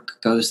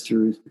network goes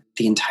through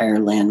the entire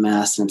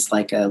landmass. And it's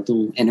like a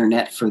little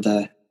internet for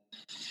the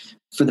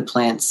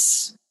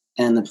plants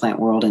and the plant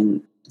world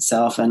in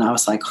itself. And I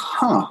was like,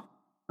 I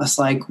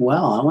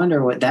well, I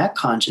wonder what that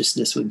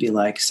consciousness would be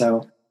like.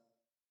 So,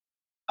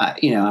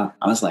 I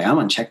was like, I'm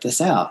going to check this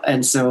out.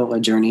 And so I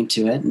journeyed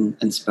to it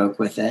and spoke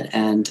with it.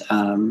 And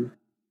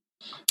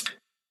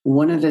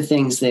one of the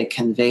things that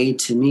conveyed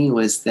to me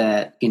was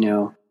that,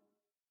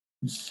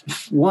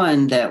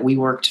 one, that we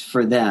worked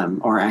for them,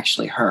 or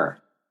actually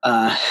her.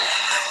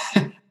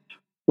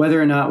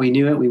 Whether or not we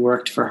knew it, we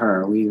worked for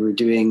her. We were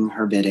doing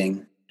her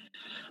bidding.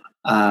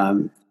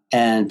 But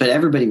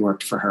everybody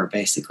worked for her,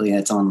 basically.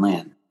 It's on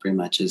land, pretty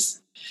much.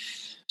 She's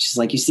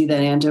like, you see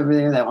that ant over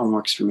there? That one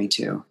works for me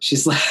too.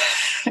 She's like,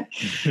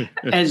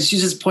 and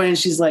she's just pointing,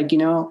 she's like,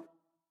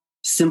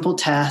 simple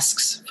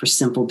tasks for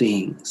simple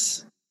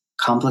beings,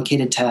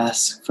 complicated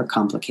tasks for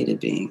complicated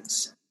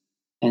beings.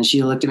 And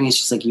she looked at me and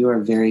she's like, you are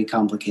very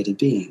complicated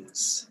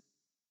beings.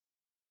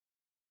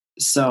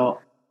 So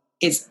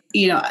it's,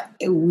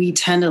 we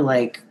tend to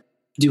like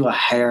do a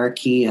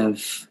hierarchy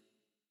of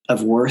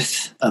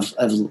worth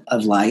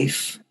of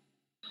life,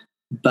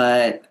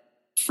 but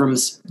from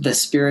the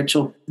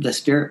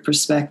spirit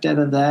perspective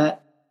of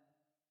that,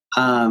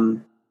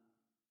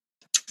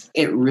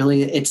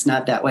 it's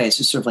not that way. It's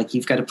just sort of like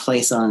you've got a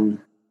place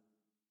on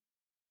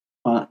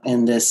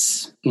in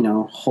this,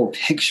 whole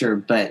picture,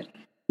 but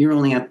you're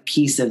only a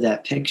piece of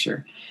that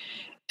picture.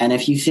 And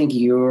if you think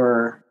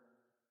you're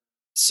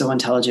so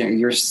intelligent, or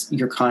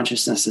your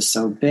consciousness is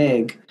so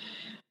big,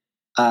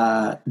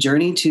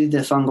 journey to the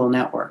fungal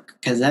network,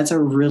 because that's a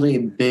really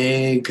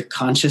big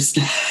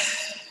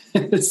consciousness.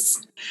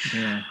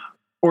 Yeah.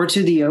 Or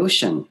to the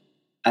ocean.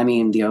 I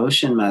mean, the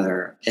ocean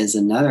mother is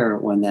another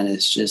one that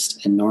is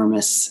just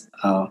enormous,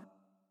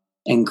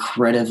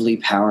 incredibly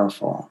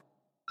powerful.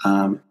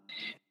 I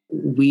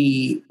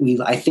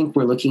think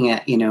we're looking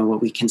at,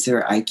 what we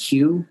consider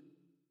IQ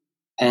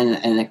and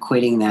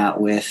equating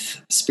that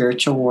with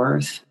spiritual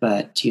worth,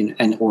 but,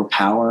 or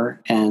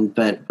power.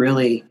 But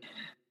really,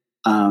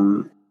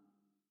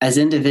 as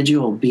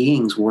individual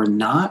beings, we're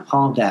not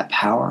all that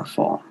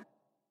powerful.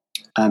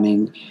 I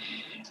mean,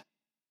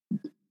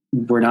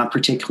 we're not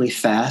particularly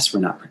fast. We're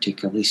not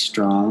particularly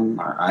strong.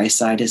 Our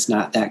eyesight is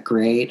not that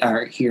great.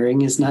 Our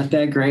hearing is not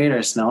that great.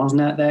 Our smell is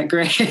not that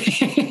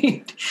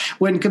great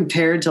when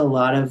compared to a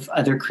lot of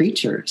other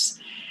creatures.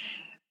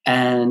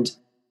 And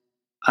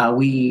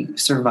we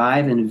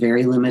survive in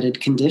very limited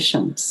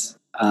conditions.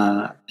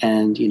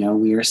 And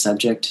we are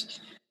subject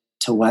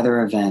to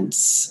weather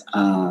events,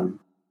 to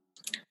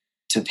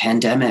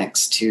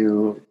pandemics,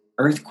 to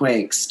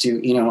earthquakes,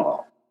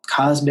 to,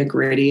 cosmic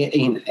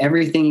radiation,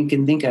 everything you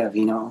can think of,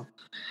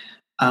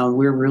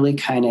 we're really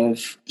kind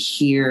of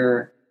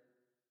here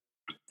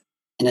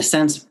in a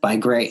sense by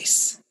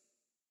grace.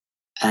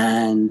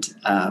 And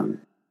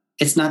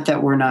it's not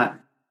that we're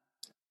not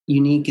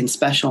unique and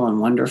special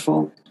and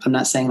wonderful. I'm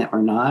not saying that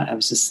we're not. I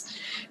was just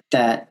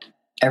that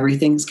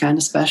everything's kind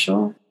of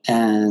special,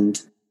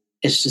 and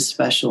it's just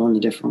special in a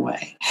different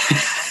way.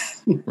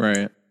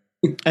 Right.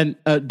 And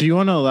do you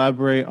want to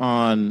elaborate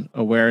on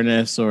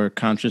awareness or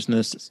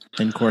consciousness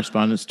in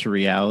correspondence to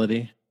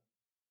reality?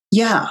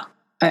 Yeah,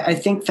 I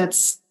think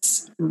that's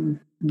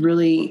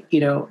really,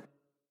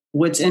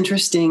 what's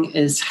interesting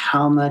is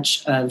how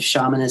much of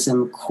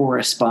shamanism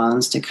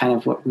corresponds to kind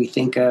of what we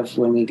think of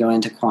when we go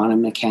into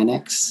quantum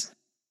mechanics,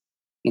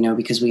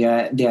 because we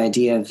the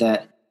idea of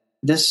that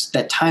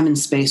time and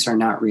space are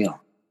not real.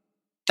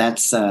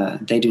 That's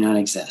they do not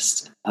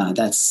exist.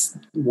 That's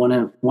one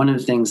of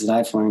the things that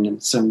I've learned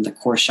in some of the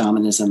core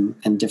shamanism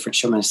and different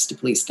shamanistic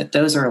beliefs, that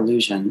those are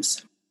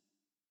illusions.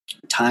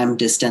 Time,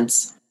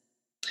 distance.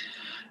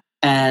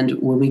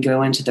 And when we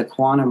go into the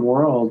quantum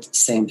world,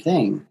 same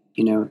thing.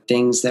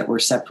 Things that were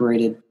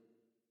separated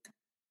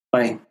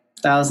by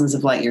thousands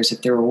of light years,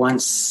 if they were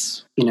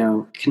once,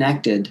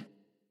 connected,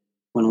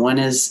 when one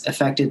is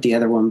affected, the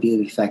other one will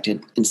be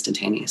affected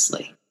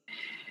instantaneously.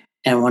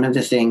 And one of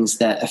the things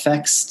that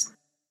affects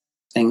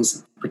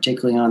things,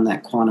 particularly on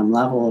that quantum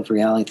level of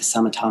reality, the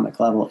subatomic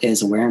level,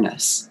 is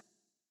awareness.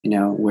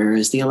 Where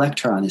is the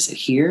electron? Is it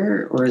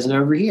here or is it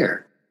over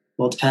here?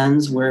 Well, it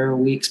depends where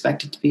we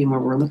expect it to be and where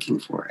we're looking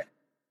for it.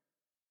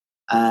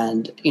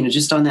 And,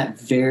 just on that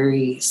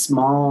very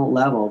small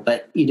level,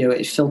 but,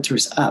 it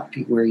filters up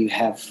where you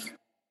have,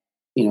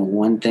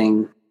 one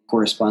thing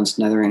corresponds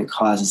to another and it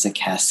causes a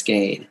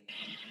cascade.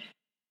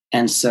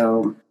 And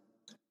so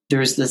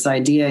there's this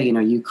idea,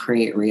 you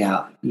create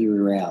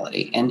your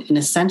reality. And in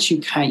a sense, you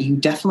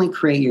definitely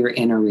create your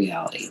inner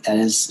reality. That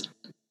is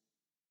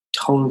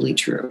totally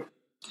true.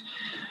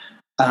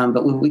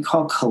 But what we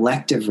call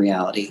collective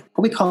reality,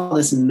 what we call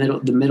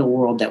the middle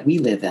world that we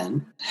live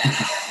in,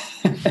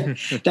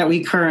 that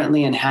we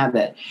currently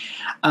inhabit.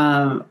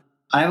 I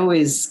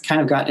always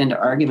kind of got into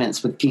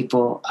arguments with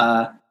people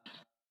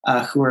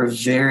who are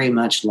very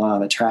much law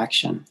of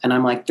attraction. And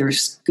I'm like,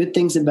 there's good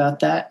things about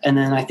that. And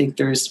then I think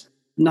there's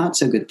not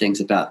so good things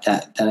about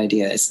that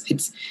idea.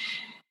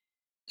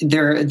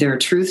 There are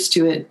truths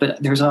to it,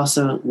 but there's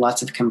also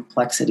lots of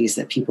complexities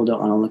that people don't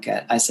want to look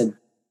at. I said,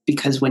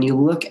 because when you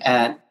look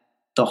at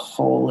the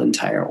whole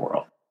entire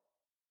world,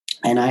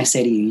 and I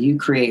say to you, you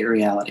create your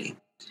reality.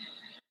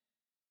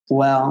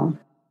 Well,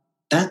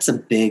 that's a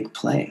big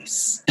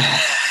place.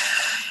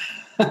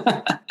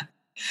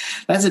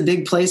 That's a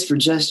big place for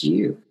just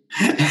you.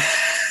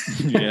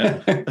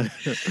 Yeah.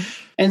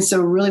 And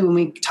so really when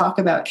we talk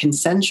about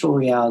consensual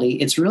reality,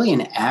 it's really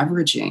an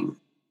averaging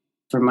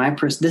from my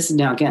this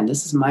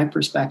is my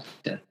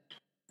perspective.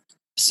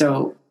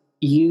 So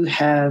you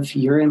have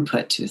your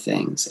input to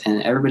things,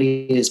 and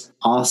everybody is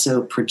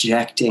also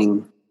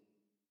projecting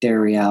their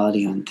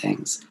reality on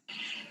things.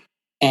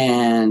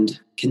 And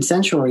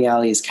consensual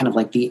reality is kind of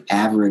like the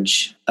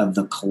average of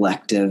the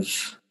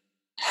collective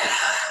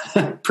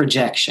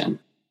projection.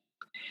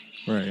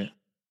 Right.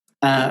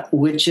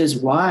 Which is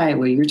why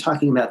when you're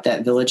talking about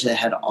that village that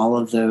had all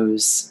of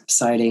those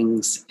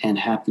sightings and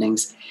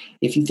happenings,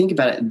 if you think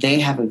about it, they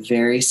have a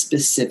very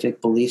specific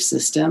belief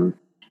system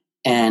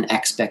and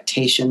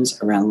expectations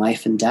around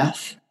life and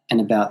death and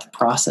about the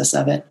process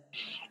of it.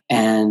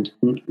 And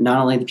not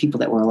only the people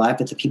that were alive,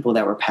 but the people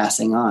that were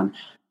passing on.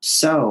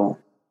 So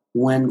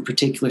when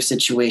particular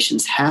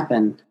situations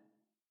happened,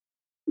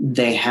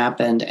 they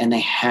happened and they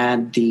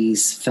had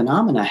these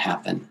phenomena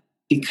happen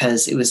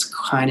because it was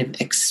kind of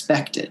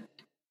expected.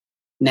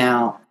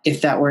 Now,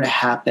 if that were to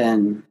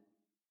happen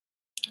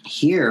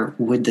here,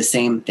 would the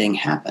same thing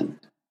happen?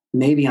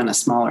 Maybe on a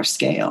smaller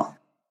scale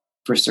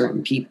for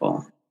certain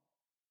people,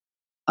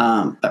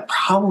 but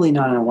probably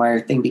not on a wider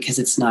thing because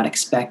it's not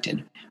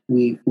expected.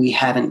 We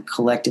haven't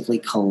collectively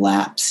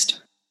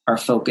collapsed our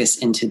focus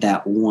into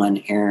that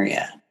one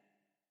area.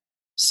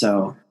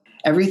 So,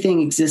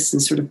 everything exists in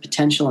sort of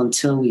potential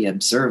until we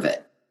observe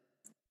it.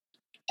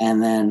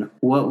 And then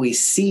what we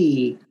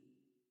see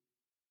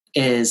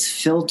is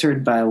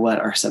filtered by what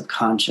our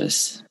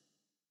subconscious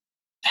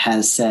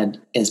has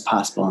said is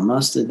possible. And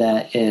most of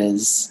that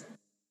is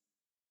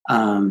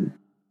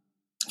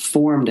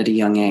formed at a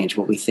young age,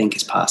 what we think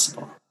is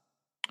possible.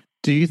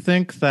 Do you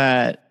think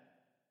that,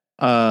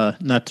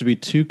 not to be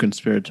too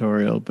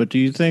conspiratorial, but do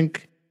you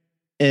think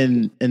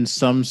in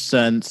some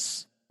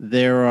sense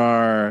there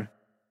are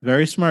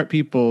very smart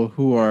people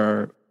who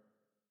are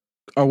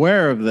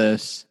aware of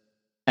this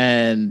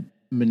and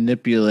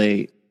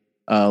manipulate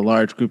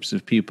large groups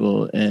of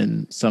people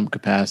in some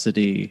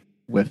capacity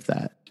with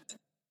that?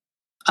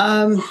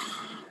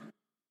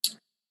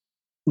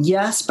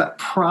 Yes, but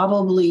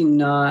probably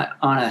not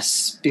on a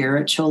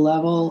spiritual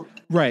level.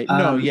 Right.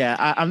 No,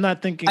 yeah. I'm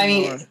not thinking. I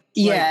mean, more,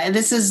 yeah,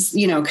 this is,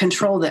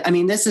 control the,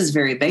 this is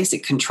very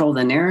basic, control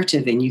the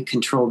narrative, and you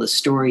control the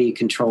story, you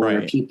control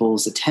where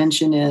people's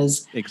attention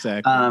is.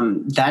 Exactly.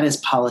 That is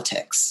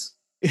politics.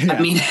 Yeah.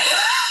 I mean,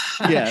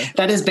 yeah,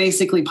 that is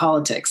basically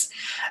politics.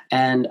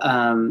 And,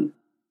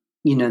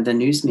 the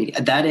news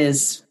media,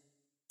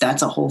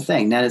 that's a whole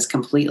thing. That is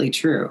completely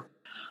true.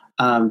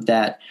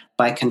 That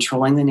by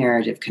controlling the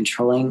narrative,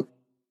 controlling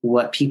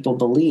what people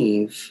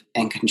believe,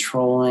 and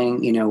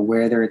controlling,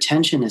 where their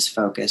attention is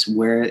focused,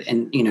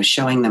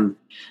 showing them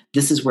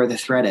this is where the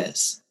threat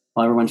is.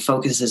 While everyone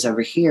focuses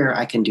over here,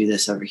 I can do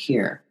this over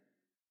here.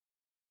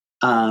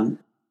 And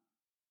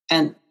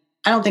I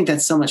don't think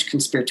that's so much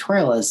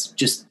conspiratorial as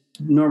just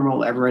normal,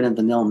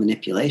 run-of-the-mill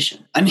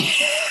manipulation. I mean,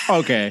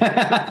 okay,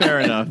 fair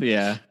enough.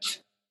 Yeah,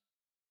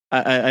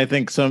 I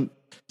think some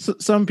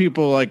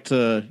people like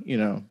to,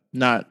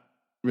 not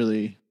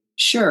really.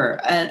 Sure.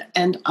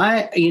 And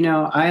I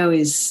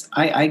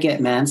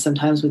get mad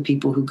sometimes with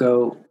people who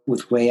go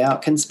with way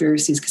out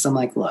conspiracies, because I'm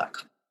like,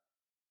 look,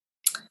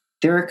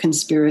 there are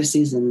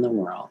conspiracies in the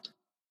world,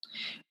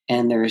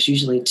 and there's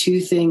usually two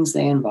things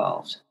they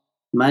involve: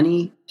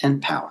 money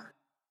and power.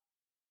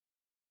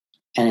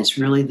 And it's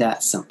really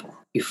that simple.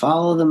 You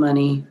follow the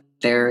money,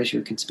 there's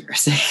your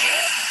conspiracy.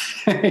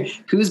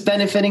 Who's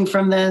benefiting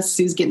from this?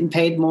 Who's getting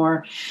paid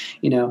more?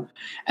 And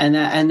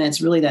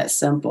that's really that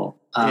simple.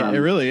 Yeah, it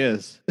really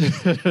is.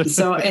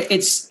 So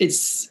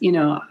it's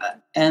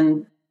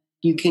and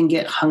you can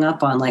get hung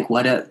up on like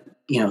what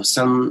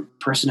some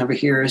person over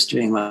here is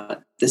doing,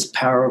 what this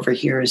power over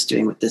here is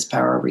doing, what this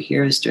power over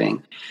here is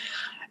doing.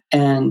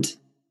 And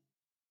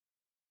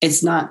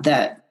it's not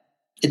that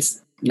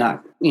it's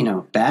not,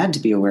 bad to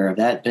be aware of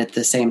that, but at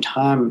the same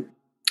time,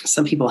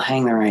 some people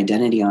hang their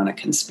identity on a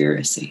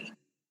conspiracy.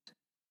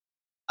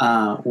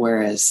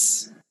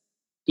 Whereas,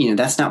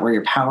 that's not where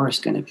your power is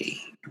going to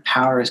be. Your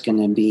power is going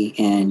to be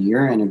in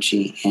your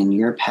energy, in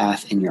your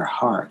path, in your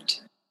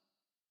heart,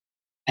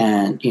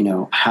 and,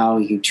 how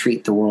you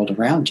treat the world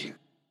around you.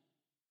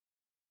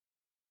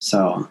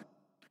 So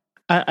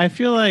I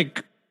feel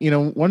like,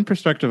 one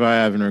perspective I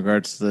have in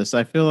regards to this,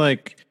 I feel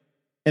like,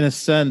 in a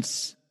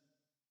sense,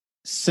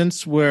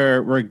 since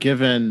we're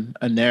given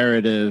a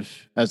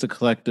narrative as a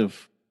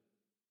collective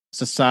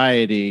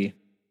society,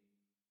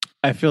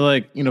 I feel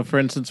like, for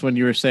instance, when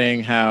you were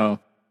saying how,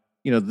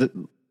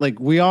 like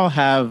we all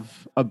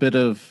have a bit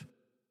of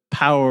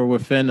power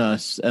within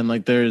us, and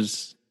like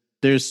there's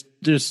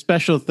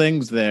special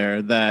things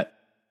there that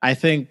I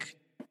think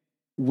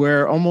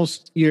you're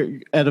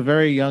at a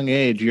very young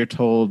age, you're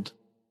told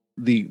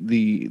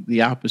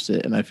the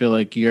opposite. And I feel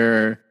like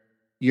you're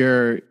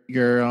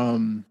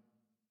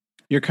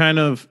kind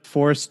of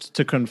forced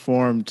to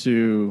conform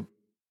to,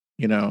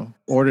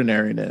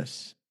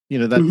 ordinariness.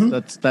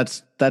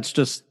 That's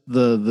just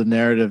the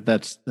narrative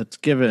that's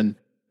given,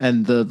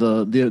 and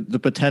the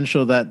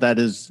potential that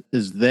is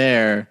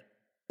there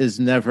is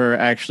never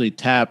actually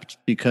tapped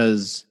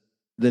because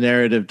the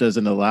narrative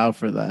doesn't allow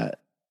for that.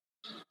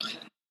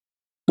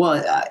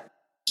 Well,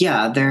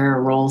 yeah, there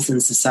are roles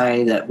in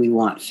society that we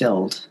want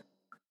filled,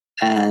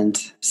 and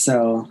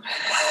so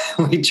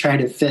we try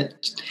to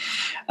fit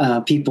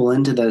people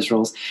into those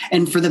roles.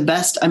 And for the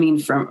best,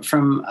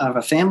 from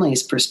a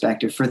family's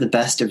perspective, for the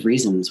best of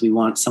reasons, we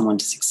want someone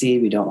to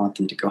succeed. We don't want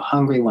them to go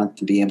hungry. We want them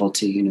to be able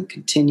to,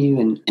 continue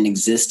and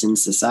exist in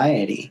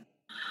society.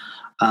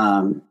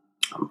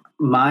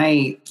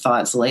 My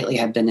thoughts lately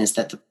have been is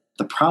that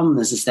the problem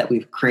is that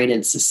we've created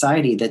a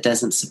society that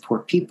doesn't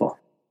support people.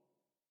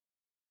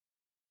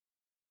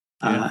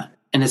 Yeah.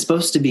 And it's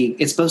supposed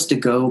to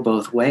go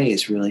both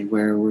ways, really,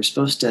 where we're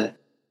supposed to,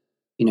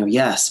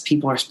 yes,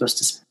 people are supposed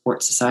to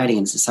support society,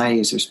 and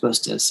societies are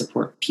supposed to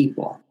support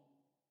people.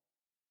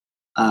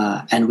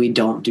 And we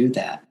don't do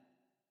that.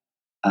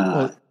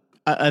 Well,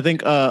 I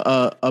think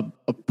a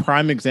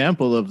prime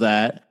example of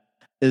that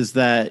is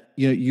that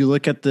you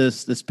look at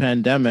this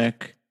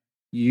pandemic,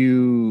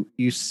 you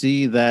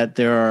see that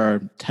there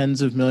are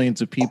tens of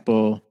millions of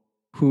people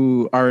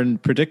who are in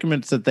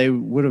predicaments that they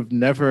would have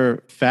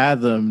never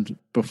fathomed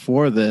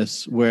before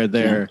this, where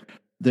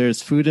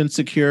there's food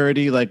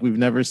insecurity like we've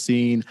never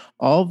seen.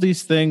 All of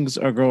these things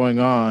are going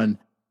on,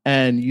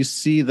 and you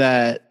see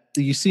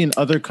in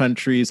other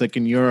countries like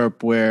in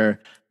Europe where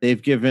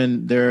they've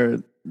given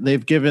the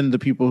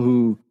people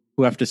who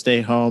have to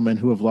stay home and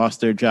who have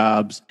lost their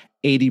jobs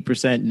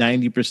 80%,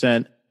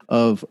 90%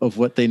 of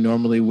what they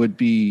normally would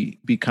be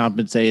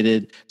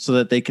compensated, so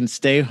that they can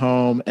stay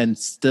home and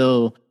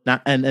still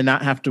not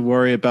have to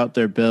worry about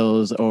their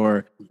bills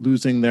or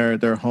losing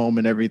their home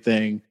and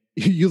everything.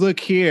 You look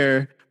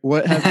here,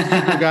 what have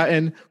people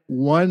gotten?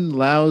 One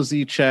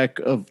lousy check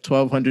of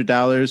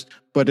 $1,200,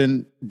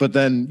 but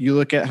then you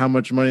look at how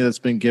much money that's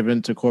been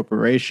given to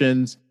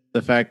corporations.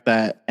 The fact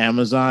that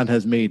Amazon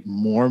has made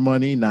more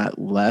money, not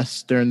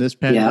less, during this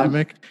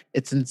pandemic,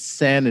 it's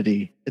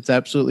insanity. It's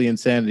absolutely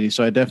insanity.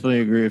 So I definitely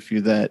agree with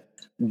you that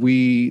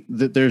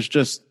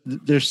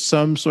there's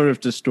some sort of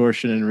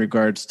distortion in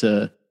regards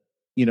to,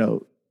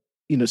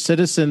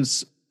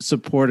 citizens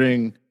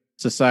supporting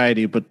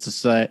society, but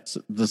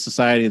the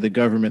society, the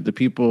government, the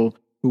people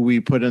who we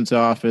put into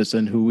office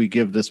and who we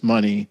give this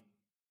money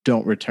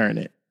don't return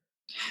it.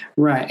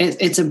 Right.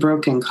 It's a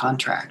broken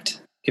contract.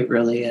 It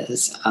really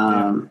is,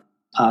 on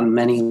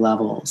many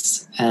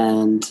levels.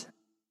 And,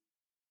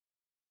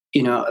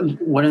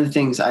 one of the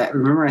things I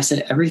remember, I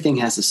said, everything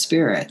has a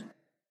spirit,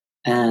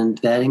 and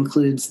that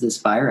includes this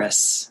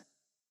virus.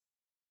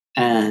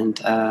 And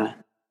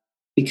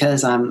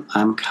because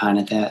I'm kind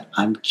of that,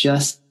 I'm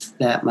just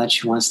that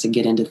much who wants to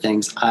get into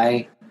things.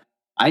 I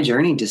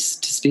journeyed to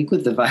speak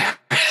with the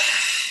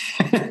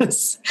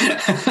virus.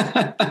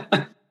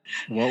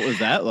 What was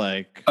that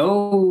like?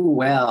 Oh,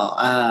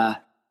 well,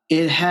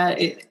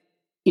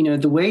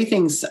 the way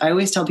things, I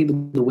always tell people,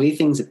 the way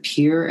things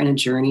appear in a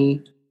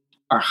journey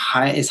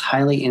is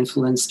highly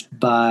influenced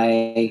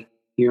by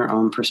your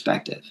own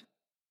perspective.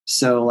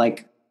 So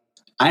like,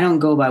 I don't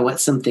go by what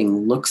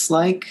something looks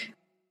like,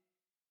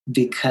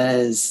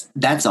 because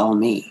that's all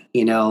me.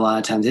 A lot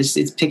of times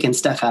it's picking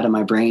stuff out of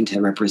my brain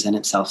to represent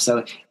itself.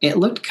 So it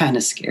looked kind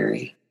of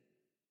scary,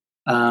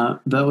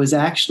 but it was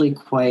actually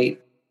quite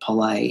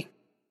polite.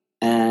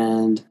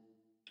 And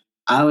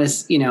I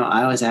was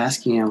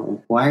asking,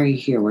 why are you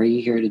here? What are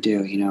you here to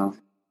do?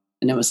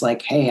 And it was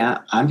like, hey,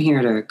 I'm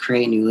here to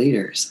create new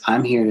leaders.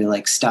 I'm here to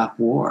like stop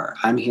war.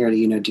 I'm here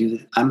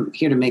to, I'm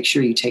here to make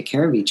sure you take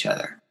care of each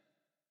other.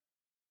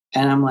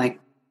 And I'm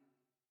like,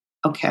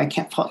 okay, I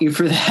can't fault you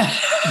for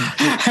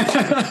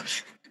that.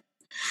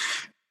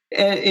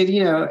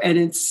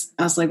 and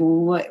I was like,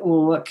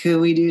 what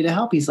could we do to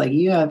help? He's like,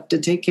 you have to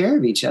take care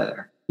of each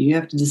other. You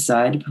have to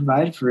decide to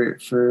provide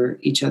for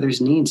each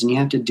other's needs, and you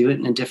have to do it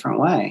in a different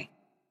way.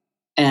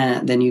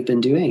 And then you've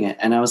been doing it.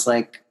 And I was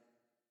like,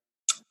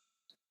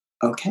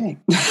 okay.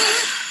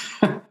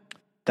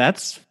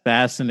 That's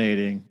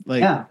fascinating.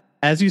 Like,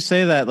 as you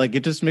say that, like,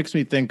 it just makes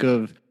me think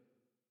of,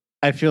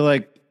 I feel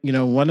like,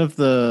 one of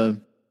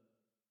the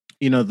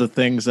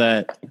things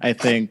that I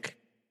think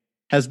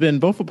has been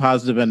both a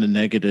positive and a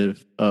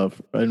negative in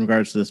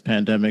regards to this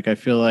pandemic. I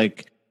feel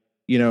like,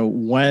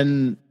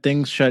 when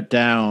things shut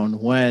down,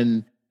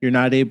 when you're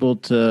not able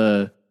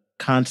to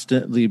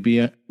constantly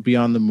be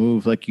on the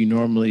move like you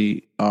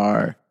normally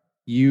are,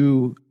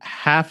 you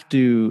have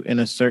to, in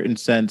a certain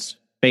sense,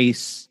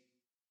 face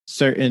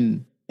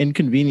certain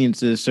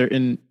inconveniences,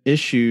 certain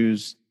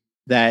issues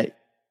that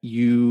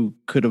you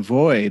could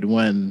avoid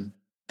when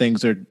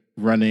things are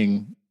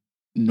running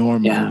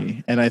normally.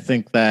 Yeah. And I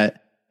think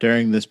that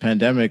during this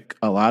pandemic,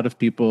 a lot of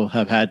people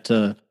have had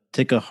to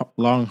take a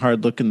long,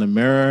 hard look in the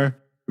mirror,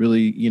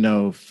 really,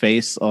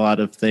 face a lot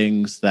of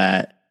things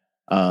that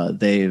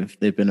they've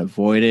been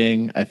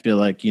avoiding. I feel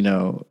like,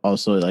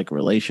 also like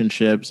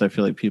relationships. I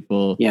feel like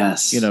people,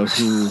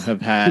 who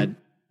have had,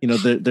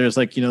 there's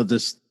like,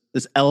 this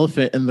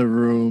elephant in the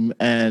room,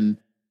 and,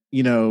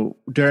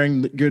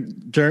 during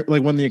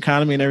like when the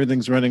economy and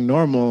everything's running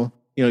normal,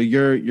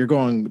 you're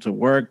going to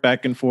work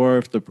back and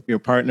forth. Your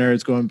partner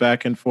is going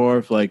back and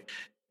forth. Like,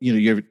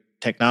 your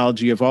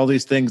technology, you have all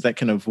these things that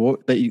can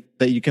avoid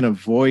that you can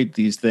avoid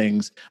these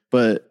things.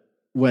 But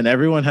when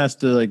everyone has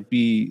to like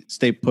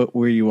stay put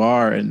where you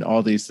are and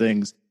all these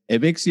things,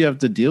 it makes you have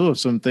to deal with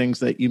some things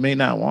that you may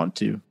not want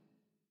to.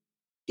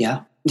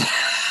 Yeah,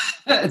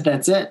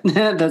 that's it.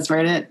 That's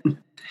right. It.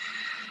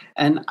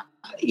 And,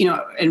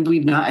 and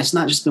it's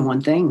not just been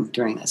one thing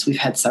during this. We've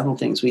had several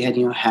things. We had,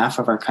 half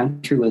of our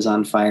country was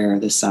on fire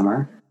this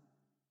summer.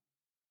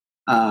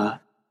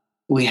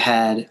 We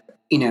had,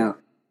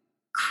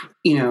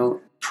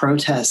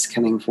 protests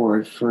coming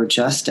forward for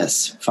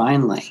justice.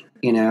 Finally,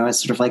 it's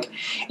sort of like,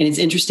 and it's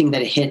interesting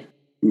that it hit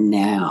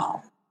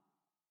now.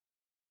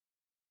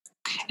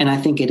 And I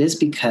think it is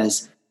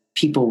because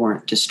people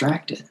weren't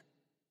distracted.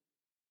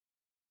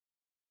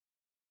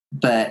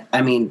 But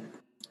I mean,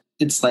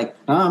 it's like,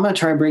 oh, I'm going to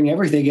try to bring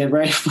everything in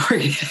right for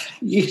you.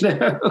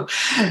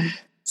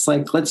 It's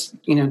like,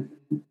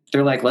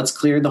 they're like, let's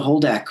clear the whole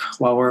deck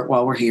while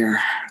we're here.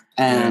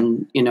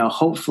 And,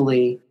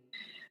 hopefully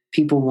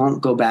people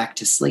won't go back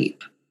to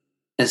sleep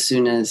as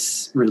soon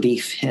as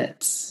relief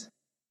hits.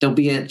 There'll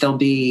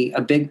be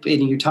a big,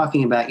 and you're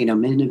talking about,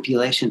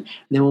 manipulation.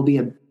 There will be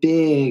a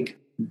big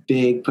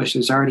push.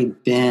 There's already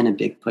been a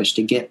big push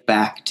to get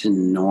back to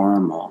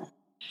normal.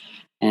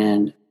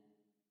 And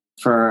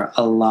for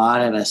a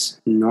lot of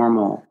us,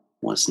 normal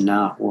was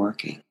not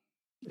working.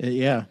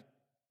 Yeah.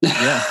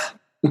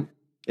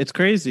 It's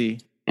crazy.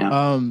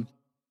 Yeah.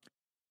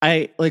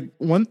 I like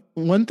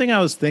one thing I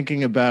was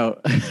thinking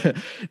about.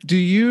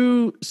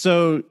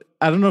 So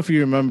I don't know if you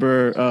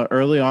remember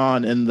early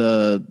on in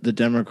the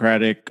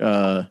Democratic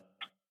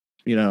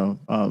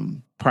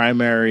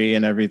primary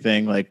and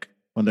everything, like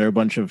when there were a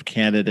bunch of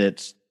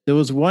candidates, there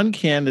was one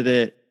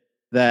candidate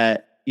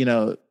that,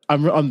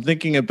 I'm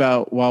thinking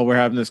about while we're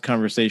having this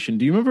conversation.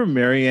 Do you remember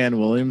Marianne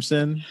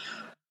Williamson?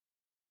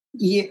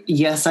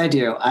 Yes, I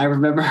do. I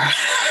remember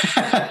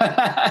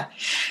her.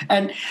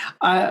 And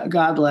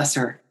God bless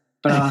her.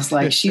 But I was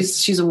like,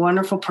 she's a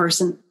wonderful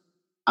person.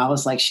 I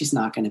was like, she's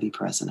not going to be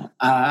president.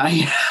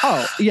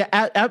 Oh yeah,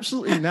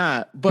 absolutely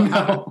not. But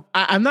no.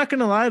 I'm not going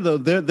to lie though.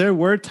 There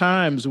were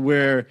times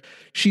where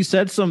she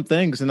said some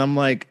things, and I'm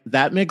like,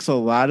 that makes a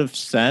lot of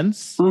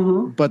sense.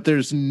 Mm-hmm. But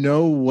there's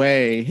no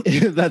way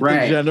that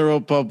right. the general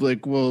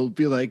public will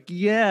be like,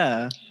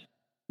 yeah.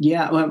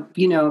 Well,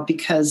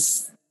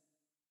 because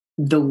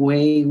the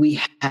way we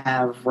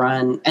have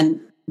run, and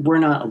we're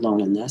not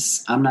alone in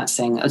this. I'm not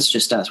saying it's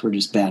just us. We're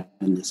just bad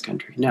in this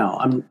country.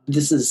 No,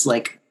 this is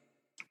like,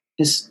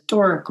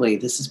 historically,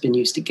 this has been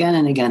used again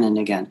and again and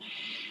again.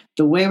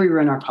 The way we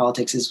run our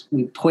politics is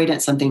we point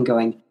at something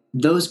going,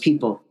 those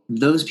people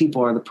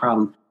are the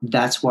problem.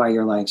 That's why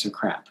your lives are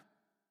crap.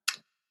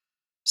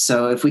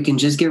 So if we can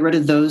just get rid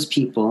of those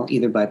people,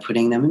 either by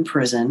putting them in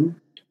prison,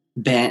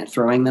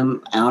 throwing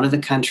them out of the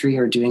country,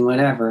 or doing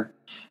whatever,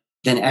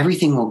 then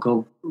everything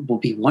will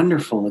be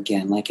wonderful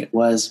again, like it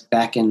was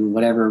back in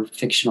whatever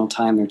fictional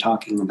time they're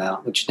talking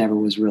about, which never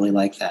was really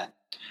like that.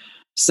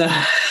 So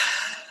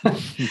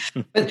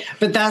but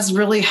that's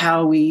really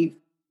how we've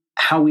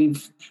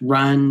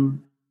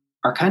run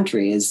our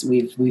country, is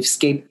we've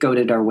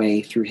scapegoated our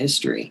way through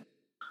history,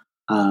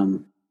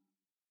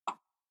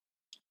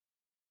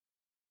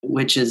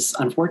 which is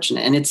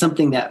unfortunate, and it's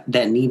something that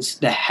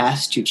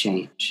has to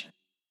change.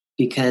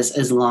 Because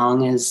as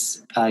long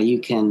as you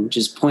can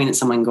just point at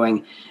someone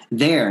going,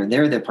 they're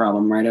the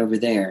problem right over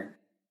there,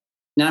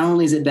 not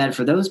only is it bad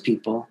for those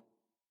people,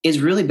 it's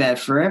really bad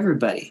for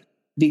everybody.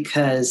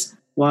 Because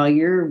while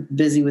you're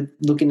busy with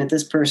looking at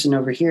this person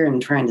over here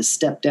and trying to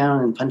step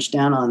down and punch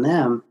down on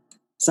them,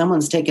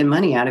 someone's taking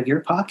money out of your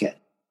pocket.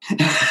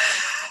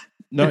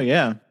 No,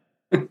 yeah.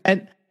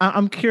 And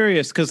I'm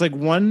curious because like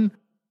one,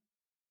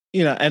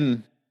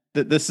 and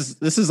this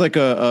is like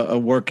a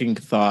working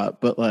thought,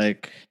 but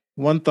like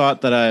one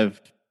thought that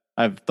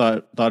I've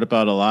thought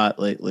about a lot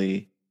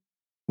lately,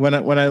 when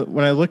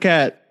I look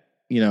at,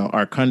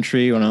 our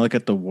country, when I look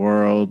at the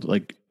world,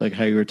 like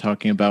how you were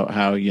talking about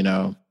how,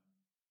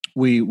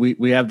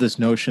 we have this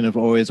notion of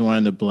always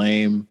wanting to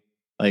blame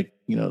like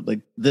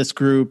this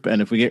group,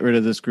 and if we get rid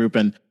of this group,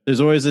 and there's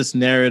always this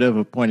narrative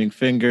of pointing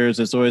fingers,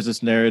 there's always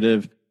this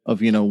narrative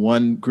of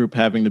one group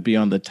having to be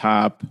on the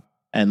top,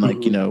 and like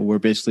we're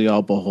basically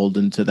all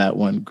beholden to that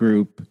one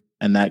group,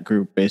 and that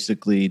group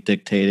basically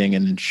dictating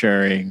and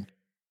ensuring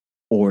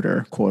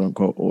order, quote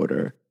unquote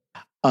order.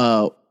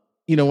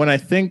 When I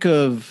think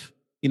of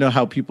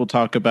how people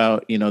talk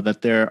about that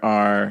there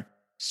are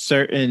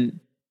certain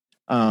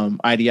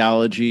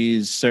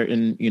ideologies,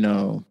 certain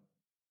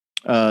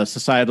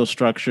societal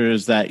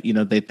structures that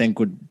they think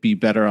would be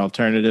better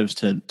alternatives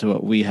to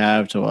what we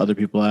have, to what other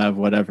people have,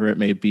 whatever it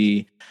may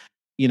be.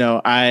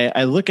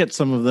 I look at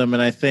some of them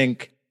and I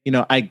think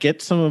I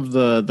get some of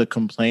the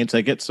complaints,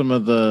 I get some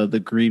of the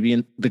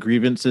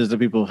grievances that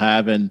people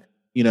have, and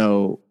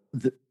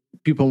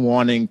people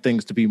wanting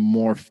things to be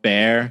more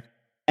fair.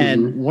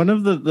 And one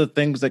of the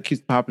things that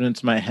keeps popping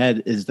into my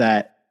head is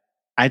that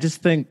I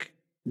just think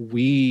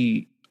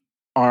we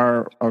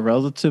are a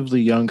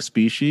relatively young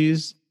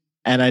species.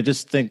 And I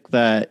just think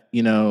that,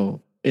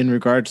 in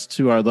regards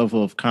to our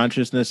level of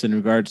consciousness, in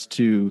regards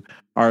to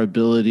our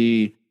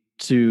ability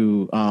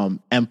to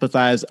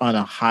empathize on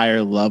a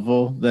higher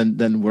level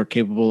than we're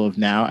capable of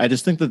now, I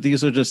just think that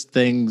these are just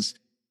things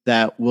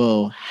that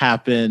will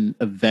happen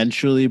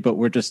eventually, but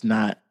we're just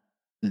not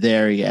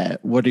there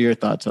yet. What are your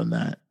thoughts on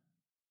that?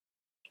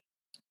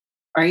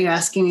 Are you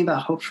asking me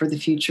about hope for the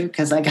future?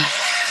 Because I got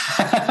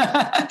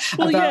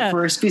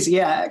first piece.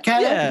 Yeah,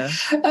 kind of. Yeah.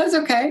 That's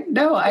okay.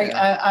 No,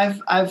 yeah.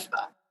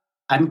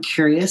 I'm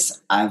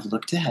curious. I've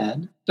looked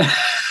ahead.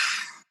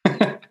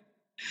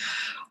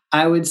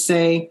 I would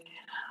say,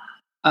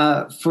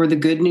 for the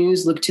good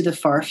news, look to the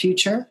far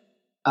future.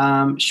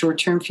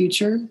 Short-term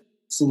future,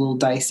 it's a little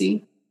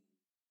dicey.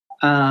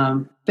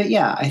 But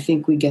yeah, I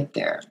think we get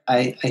there.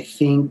 I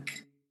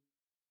think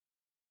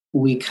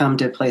we come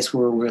to a place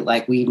where we're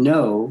like, we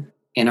know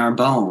in our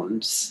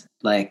bones,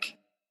 like,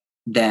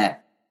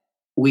 that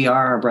we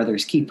are our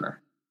brother's keeper,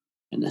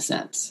 in a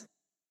sense.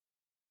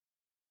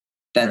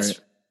 That's,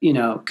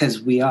 right.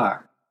 Because we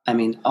are. I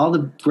mean, all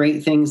the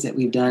great things that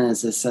we've done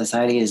as a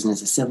society and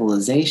as a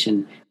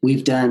civilization,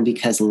 we've done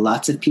because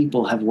lots of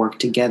people have worked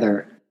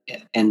together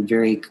and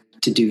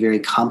to do very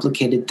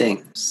complicated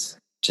things,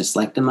 just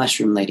like the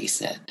mushroom lady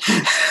said.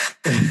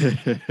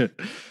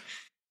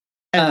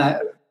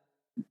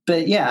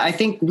 But yeah, I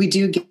think we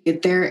do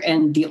get there.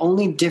 And the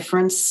only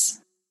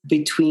difference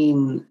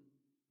between,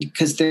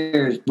 because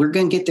we're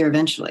going to get there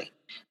eventually.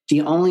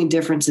 The only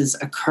differences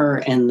occur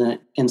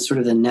in sort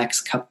of the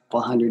next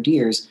couple hundred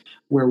years,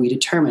 where we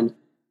determine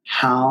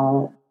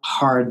how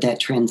hard that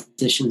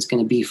transition is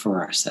going to be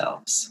for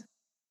ourselves.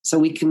 So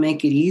we can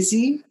make it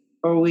easy,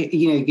 or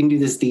you can do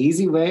this the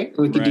easy way,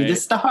 or we can do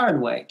this the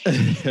hard way.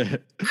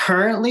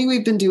 Currently,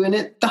 we've been doing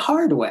it the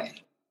hard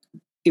way.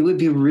 It would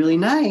be really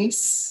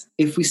nice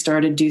if we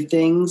started to do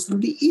things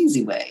the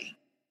easy way.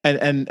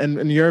 And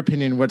in your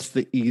opinion, what's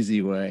the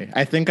easy way?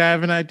 I think I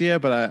have an idea,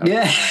 but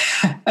yeah.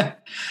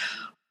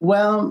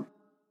 Well,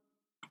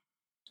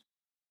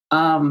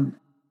 as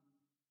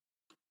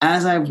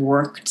I've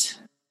worked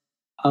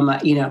on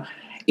my,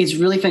 it's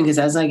really fun because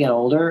as I get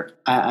older,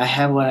 I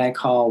have what I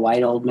call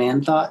white old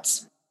man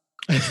thoughts.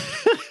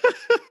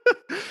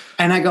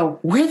 And I go,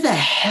 where the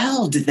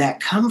hell did that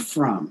come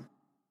from?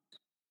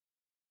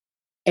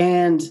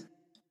 And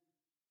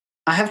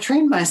I have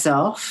trained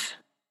myself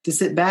to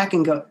sit back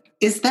and go,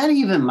 is that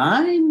even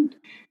mine?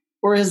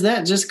 Or is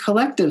that just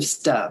collective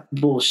stuff,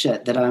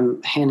 bullshit that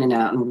I'm handing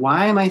out? And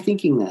why am I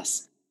thinking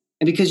this?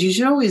 And because you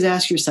should always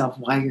ask yourself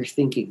why you're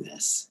thinking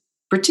this,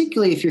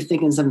 particularly if you're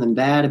thinking something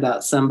bad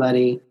about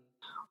somebody,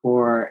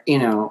 or,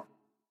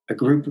 a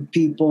group of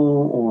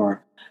people,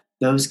 or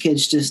those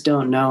kids just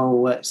don't know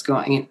what's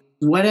going on.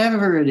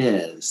 Whatever it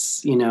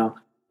is,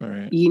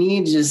 right. You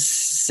need to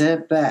just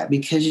sit back,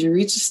 because you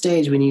reach a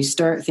stage when you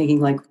start thinking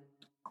like,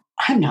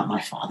 I'm not my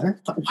father.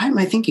 Why am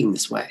I thinking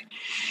this way?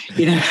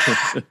 He's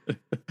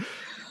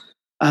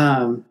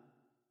a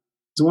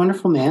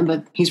wonderful man,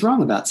 but he's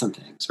wrong about some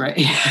things, right?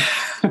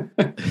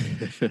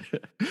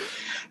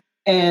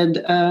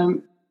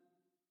 And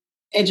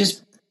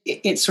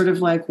it's sort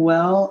of like,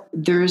 well,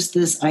 there's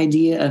this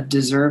idea of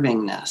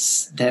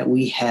deservingness that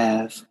we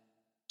have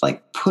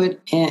like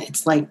put in,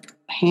 it's like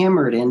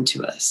hammered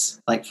into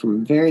us, like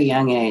from a very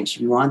young age.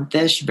 If you want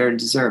this, you better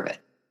deserve it.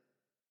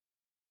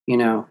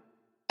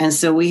 And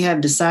so we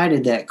have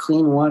decided that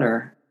clean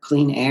water,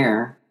 clean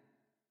air,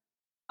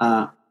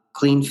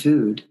 clean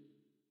food,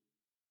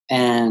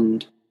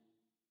 and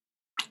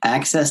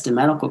access to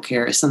medical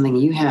care is something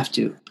you have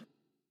to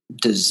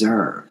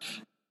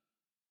deserve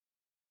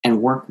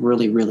and work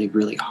really, really,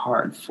 really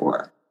hard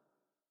for.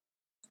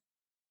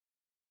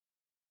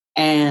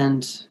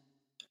 And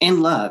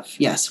love,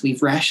 yes,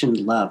 we've rationed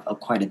love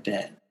quite a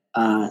bit.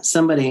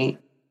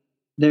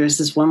 There's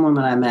this one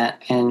woman I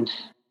met, and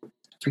I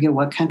forget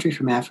what country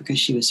from Africa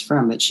she was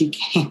from, but she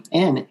came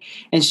in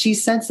and she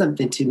said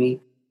something to me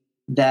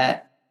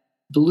that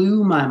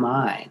blew my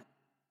mind.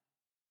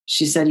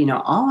 She said,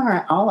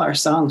 all our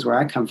songs where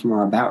I come from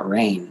are about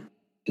rain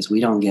because we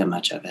don't get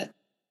much of it.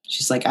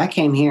 She's like, I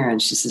came here,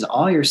 and she says,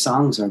 all your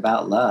songs are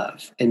about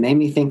love. It made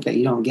me think that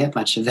you don't get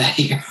much of that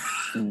here.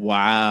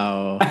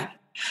 Wow.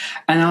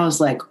 And I was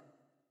like,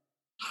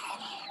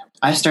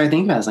 I started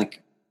thinking about it. I was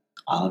like,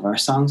 all of our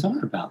songs are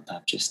about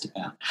love, just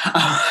about.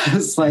 I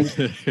was like,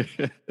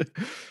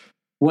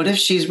 what if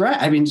she's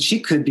right? I mean, she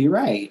could be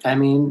right. I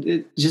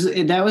mean,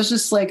 that was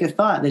just like a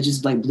thought that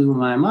just like blew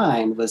my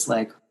mind, was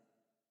like,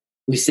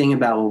 we sing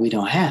about what we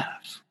don't have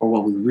or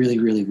what we really,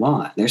 really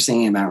want. They're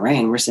singing about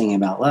rain. We're singing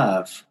about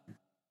love.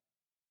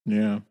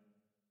 Yeah.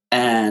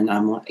 And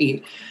I'm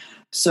like,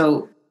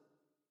 so,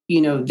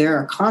 there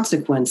are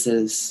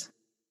consequences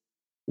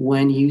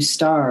when you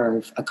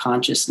starve a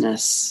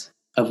consciousness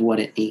of what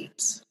it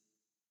needs.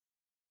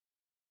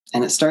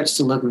 And it starts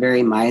to look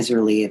very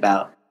miserly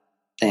about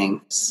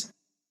things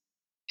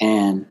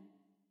and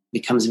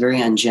becomes very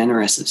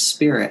ungenerous of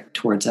spirit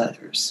towards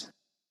others.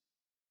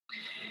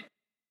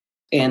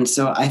 And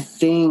so I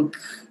think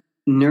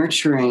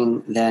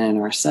nurturing that in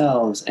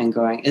ourselves and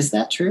going, is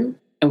that true?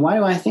 And why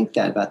do I think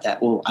that about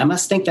that? Well, I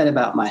must think that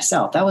about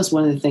myself. That was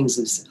one of the things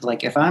is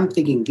like, if I'm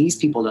thinking these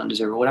people don't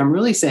deserve it, what I'm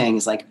really saying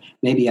is like,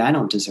 maybe I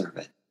don't deserve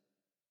it.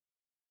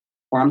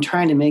 Or I'm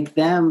trying to make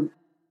them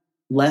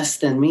less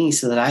than me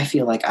so that I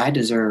feel like I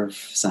deserve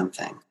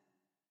something.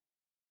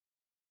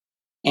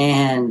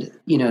 And,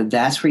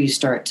 that's where you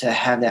start to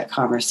have that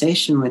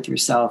conversation with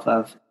yourself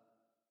of,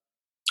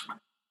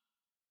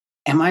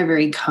 am I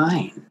very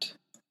kind?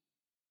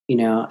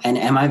 And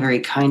am I very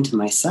kind to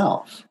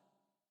myself?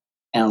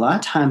 And a lot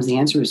of times the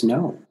answer is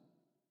no.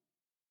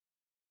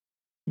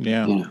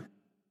 Yeah.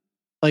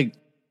 Like,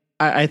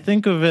 I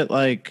think of it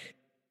like,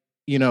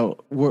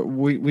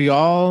 we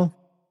all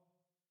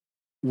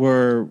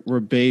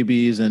were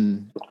babies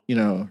and,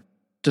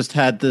 just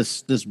had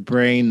this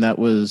brain that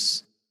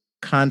was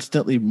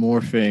constantly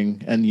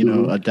morphing and,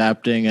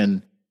 adapting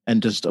and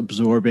just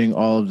absorbing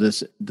all of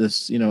this,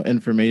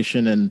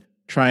 information and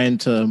trying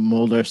to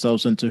mold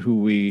ourselves into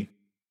who we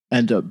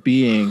end up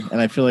being.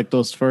 And I feel like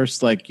those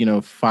first, I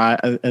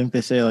think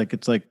they say like,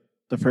 it's like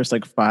the first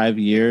 5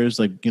 years,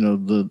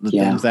 the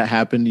things that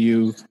happen to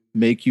you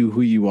make you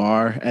who you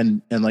are.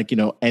 And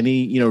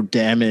any,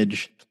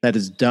 damage that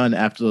is done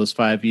after those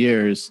 5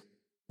 years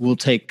will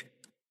take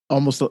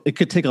it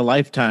could take a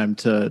lifetime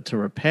to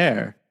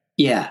repair.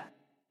 Yeah.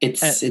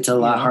 It's a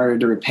lot harder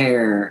to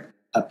repair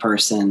a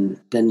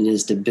person than it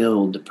is to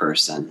build a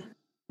person.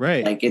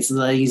 Right. Like it's a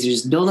lot easier,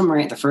 just build them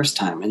right the first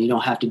time, and you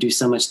don't have to do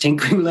so much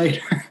tinkering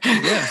later.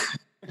 Yeah.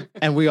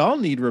 And we all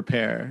need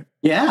repair.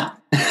 Yeah.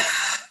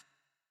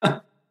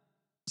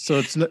 So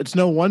it's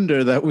no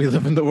wonder that we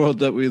live in the world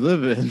that we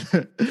live in.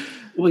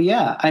 Well,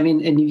 yeah. I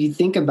mean, and if you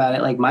think about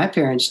it, like my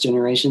parents'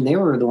 generation, they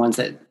were the ones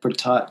that were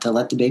taught to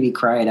let the baby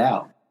cry it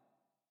out.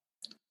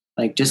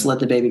 Like just let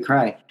the baby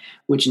cry,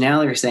 which now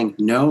they're saying,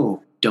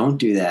 no, don't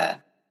do that.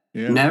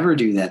 Yeah. Never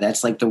do that.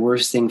 That's like the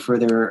worst thing for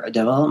their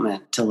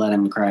development, to let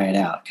them cry it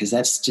out. Cause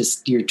that's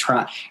just, you're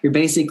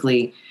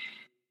basically,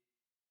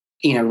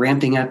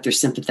 ramping up their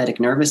sympathetic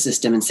nervous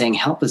system and saying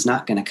help is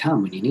not going to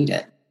come when you need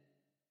it.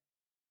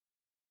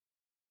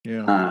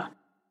 Yeah.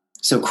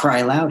 So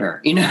cry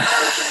louder,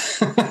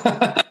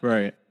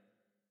 Right.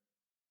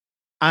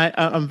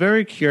 I'm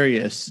very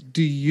curious.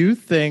 Do you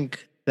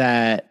think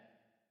that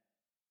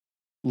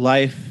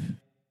life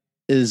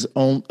is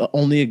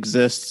only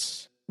exists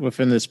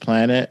within this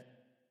planet,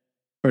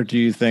 or do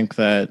you think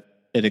that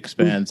it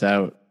expands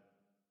out?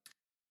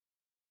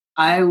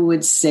 I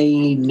would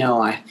say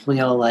no. I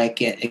feel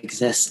like it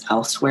exists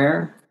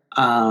elsewhere.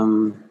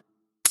 And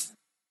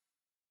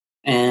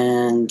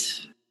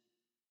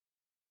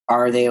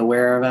are they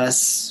aware of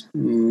us?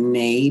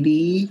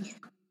 Maybe.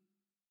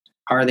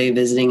 Are they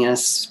visiting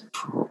us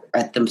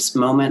at this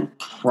moment?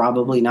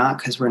 Probably not,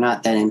 because we're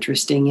not that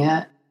interesting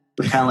yet.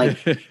 We're kind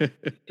of like,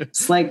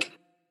 it's like,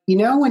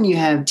 when you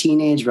have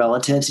teenage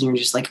relatives and you're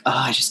just like, oh,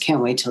 I just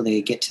can't wait till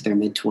they get to their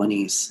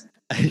mid-20s.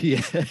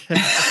 Yeah.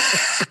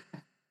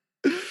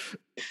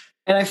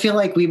 And I feel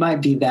like we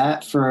might be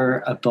that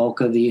for a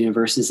bulk of the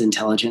universe's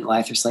intelligent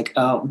life. It's like,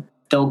 oh,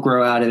 they'll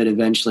grow out of it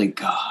eventually.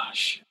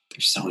 Gosh, they're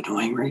so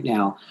annoying right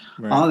now.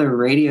 Right. All the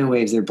radio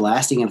waves they're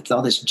blasting with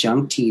all this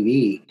junk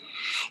TV.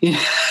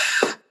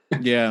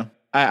 Yeah,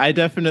 I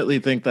definitely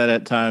think that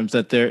at times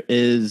that there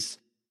is,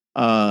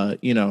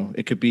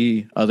 it could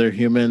be other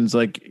humans,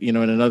 like, in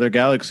another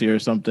galaxy or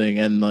something.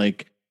 And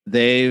like,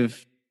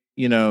 they've,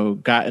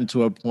 gotten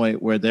to a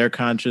point where their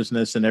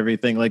consciousness and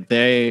everything, like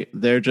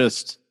they're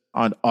just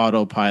on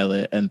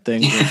autopilot, and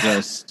things are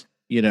just,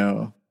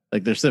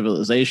 like their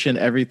civilization,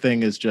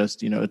 everything is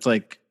just, it's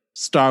like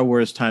Star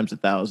Wars times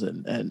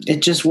 1,000, and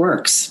it just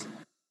works.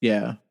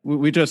 Yeah,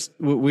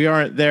 we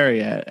aren't there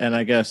yet. And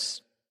I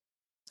guess,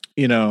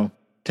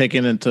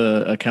 taking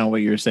into account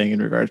what you're saying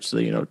in regards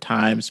to,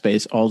 time,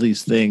 space, all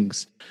these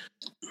things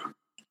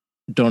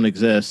don't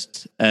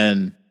exist.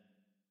 And,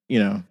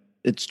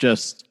 it's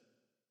just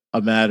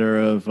a matter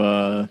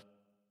of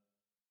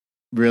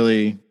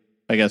really,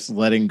 I guess,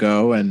 letting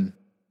go and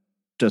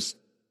just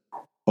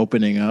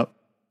opening up.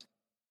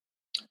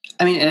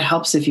 I mean, it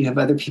helps if you have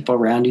other people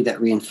around you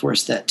that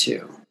reinforce that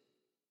too.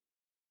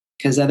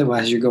 Because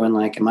otherwise you're going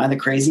like, am I the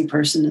crazy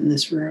person in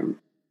this room?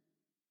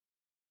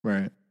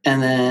 Right.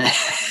 And then...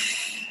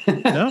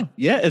 No,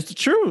 yeah, it's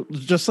true.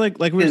 Just like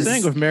we were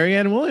saying with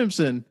Marianne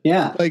Williamson.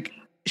 Yeah. Like,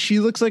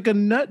 she looks like a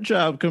nut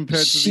job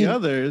compared to the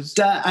others.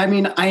 I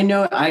mean, I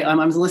know,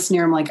 I'm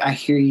listening, I'm like, I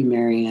hear you,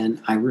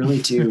 Marianne. I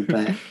really do.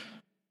 But,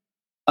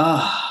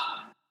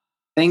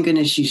 thank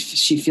goodness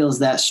she feels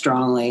that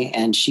strongly,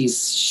 and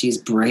she's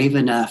brave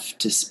enough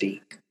to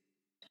speak.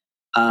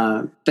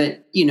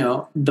 But,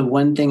 the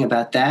one thing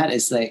about that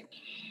is like,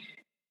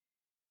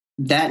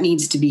 that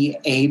needs to be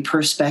a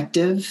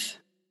perspective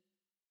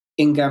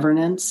in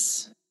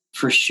governance,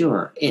 for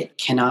sure. It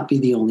cannot be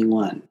the only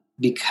one,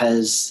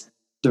 because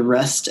the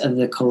rest of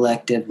the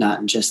collective,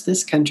 not just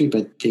this country,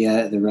 but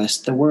the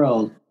rest of the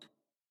world,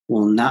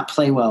 will not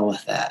play well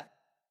with that.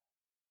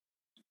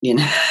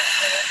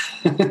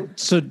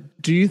 So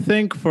do you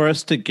think for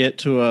us to get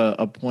to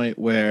a point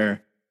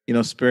where,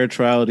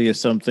 spirituality is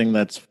something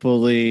that's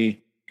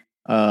fully,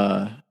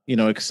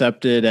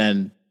 accepted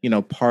and,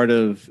 part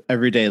of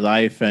everyday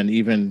life and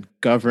even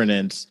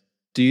governance,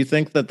 do you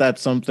think that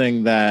that's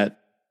something that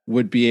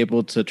would be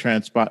able to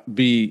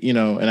be,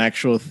 an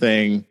actual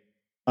thing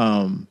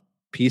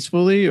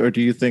peacefully? Or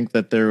do you think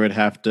that there would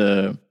have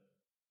to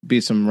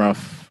be some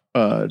rough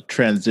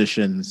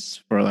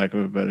transitions, for lack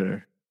of a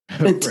better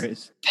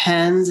phrase?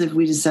 Depends if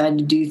we decide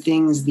to do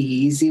things the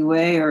easy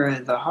way or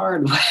the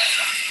hard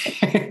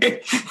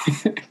way.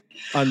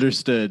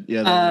 Understood.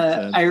 Yeah,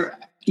 that makes sense.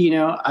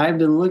 I've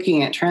been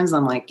looking at trends.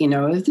 I'm like,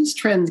 if this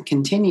trend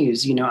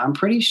continues, I'm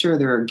pretty sure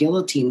there are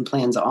guillotine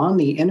plans on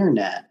the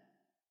internet.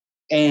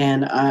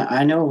 And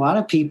I know a lot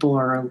of people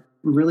are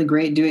really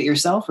great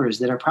do-it-yourselfers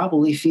that are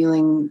probably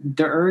feeling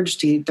the urge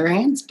to get their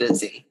hands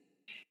busy.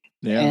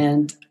 Yeah.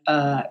 And,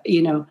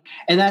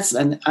 and that's,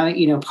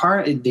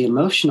 part of the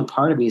emotional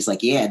part of me is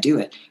like, yeah, do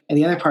it. And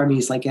the other part of me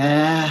is like,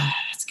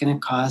 it's going to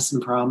cause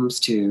some problems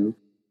too.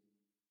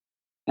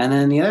 And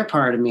then the other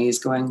part of me is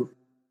going,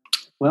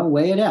 well,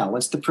 weigh it out.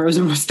 What's the pros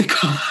and what's the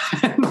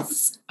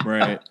cons?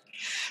 Right.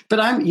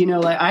 But I'm,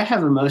 like I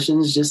have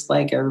emotions just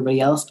like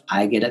everybody else.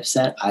 I get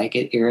upset. I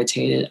get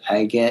irritated.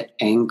 I get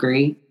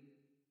angry.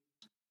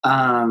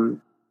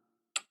 And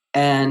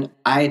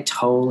I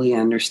totally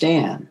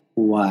understand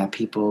why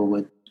people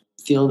would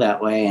feel that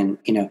way. And,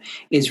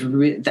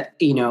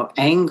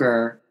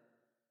 anger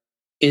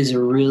is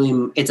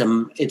really,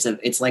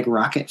 it's like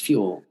rocket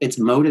fuel. It's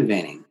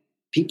motivating.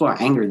 People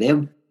are angry.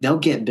 They'll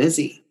get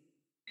busy.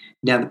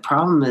 Now the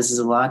problem is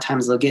a lot of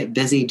times they'll get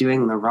busy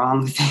doing the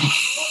wrong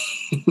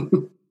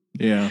thing.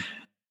 Yeah.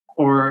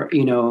 Or,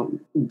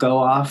 go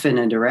off in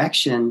a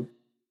direction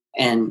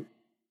and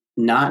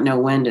not know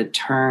when to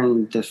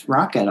turn the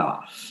rocket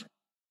off.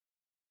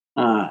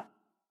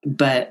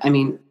 But I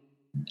mean,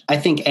 I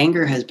think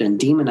anger has been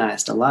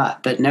demonized a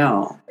lot, but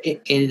no,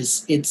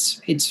 it's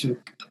a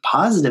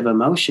positive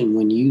emotion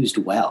when used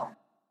well.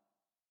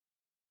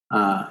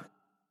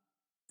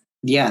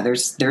 Yeah,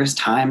 there's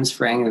times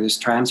for anger, there's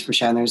times for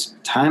shouting, there's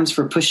times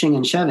for pushing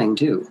and shoving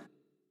too.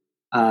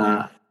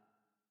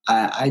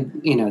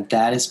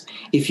 That is,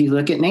 if you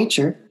look at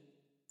nature,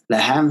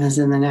 that happens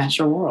in the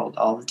natural world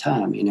all the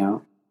time.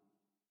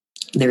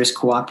 There's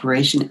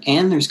cooperation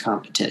and there's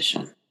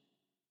competition,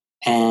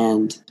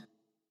 and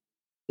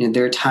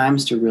there are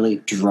times to really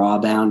draw a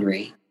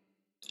boundary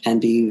and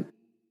be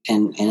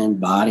and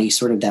embody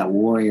sort of that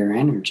warrior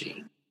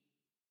energy.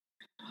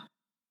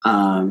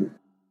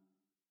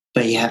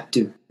 But you have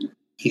to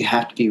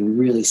be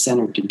really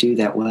centered to do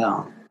that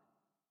well.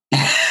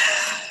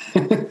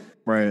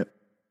 Right.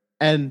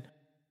 And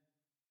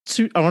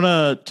I want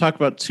to talk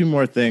about two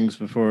more things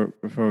before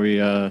we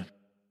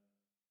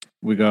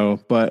go.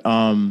 But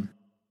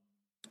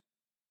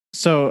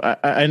so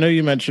I know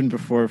you mentioned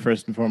before,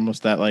 first and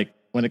foremost, that like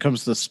when it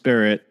comes to the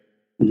spirit,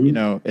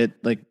 it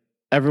like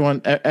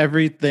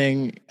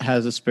everything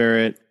has a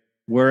spirit.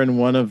 We're in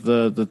one of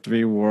the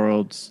three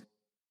worlds.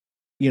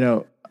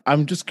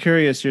 I'm just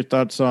curious your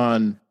thoughts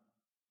on.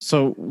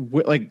 So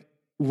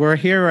we're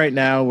here right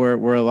now.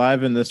 We're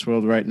alive in this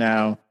world right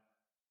now.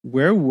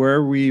 Where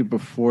were we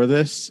before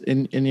this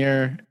in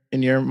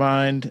your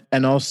mind?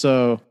 And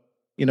also,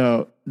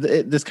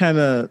 this kind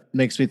of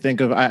makes me think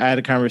of, I had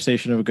a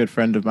conversation of a good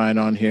friend of mine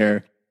on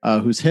here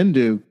who's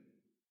Hindu.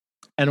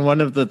 And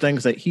one of the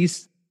things that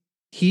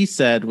he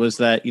said was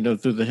that,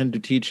 through the Hindu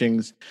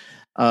teachings,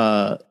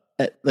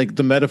 like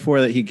the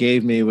metaphor that he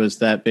gave me was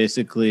that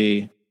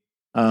basically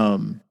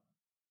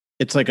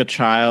it's like a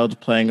child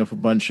playing with a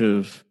bunch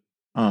of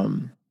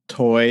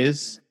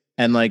toys.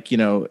 And like,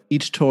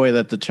 each toy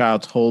that the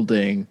child's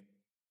holding,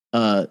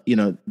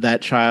 that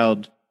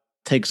child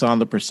takes on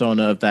the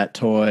persona of that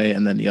toy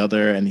and then the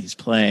other, and he's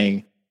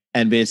playing.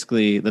 And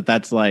basically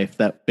that's life,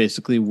 that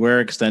basically we're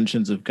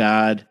extensions of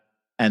God.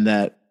 And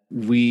that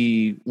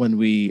when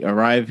we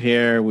arrive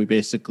here, we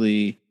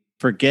basically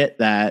forget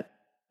that.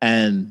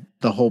 And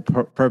the whole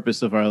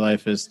purpose of our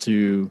life is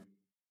to,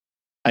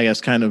 I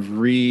guess, kind of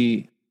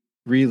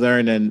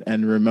relearn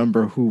and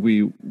remember who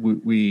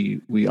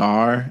we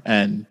are.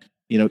 And,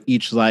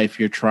 each life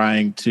you're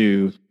trying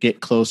to get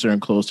closer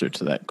and closer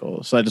to that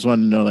goal. So I just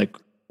wanted to know, like,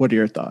 what are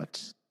your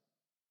thoughts?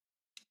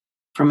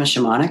 From a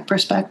shamanic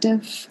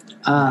perspective,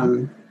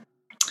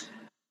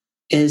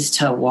 is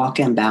to walk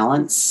in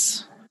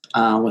balance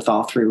with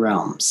all three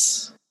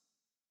realms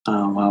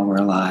while we're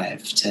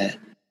alive, to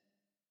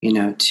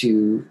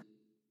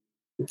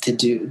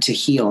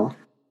heal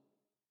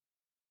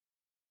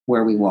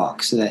where we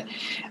walk. So that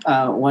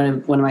one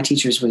of my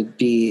teachers would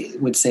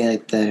say,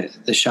 like,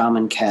 the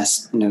shaman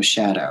casts no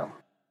shadow,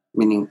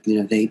 meaning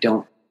they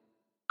don't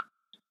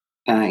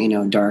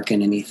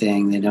darken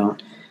anything.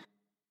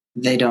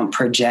 They don't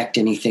project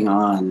anything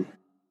on.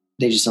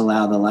 They just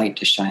allow the light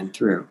to shine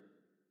through.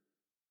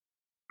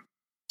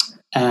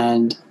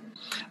 And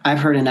I've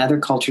heard in other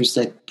cultures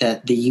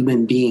that the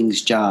human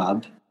being's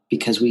job,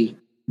 because we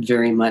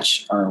very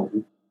much are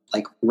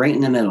like right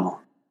in the middle,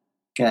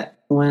 got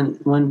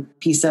one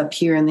piece up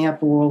here in the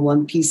upper world,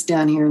 one piece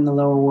down here in the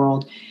lower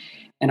world,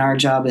 and our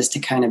job is to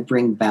kind of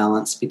bring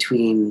balance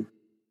between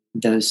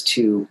those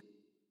two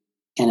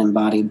and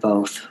embody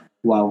both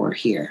while we're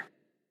here.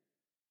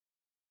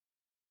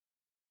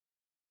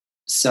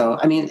 So,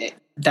 I mean,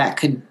 that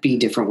could be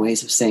different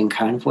ways of saying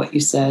kind of what you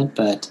said,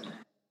 but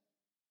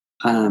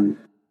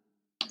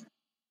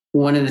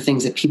one of the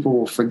things that people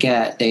will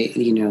forget,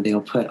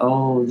 they'll put,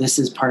 oh, this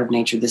is part of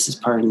nature, this is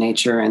part of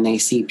nature, and they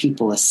see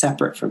people as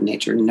separate from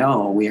nature.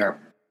 No, we are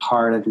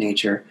part of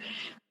nature.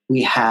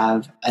 We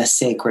have a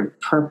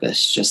sacred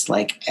purpose, just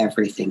like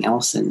everything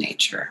else in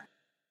nature.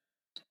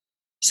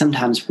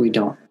 Sometimes we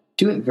don't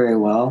do it very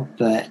well,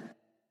 but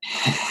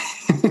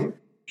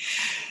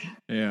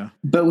yeah.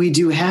 But we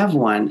do have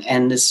one,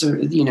 and this,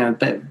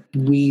 but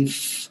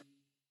we've,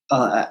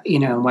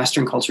 in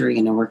Western culture,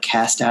 we're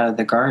cast out of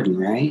the garden,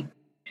 right?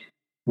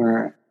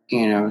 We're,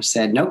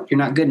 said, nope, you're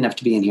not good enough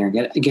to be in here.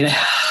 Get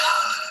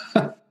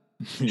out.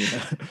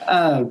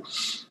 Yeah.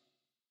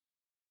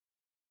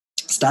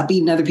 Stop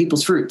eating other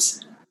people's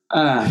fruits.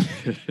 But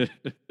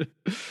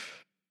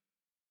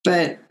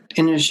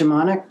in a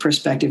shamanic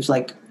perspective,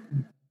 like,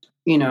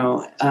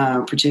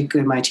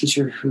 particularly my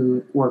teacher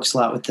who works a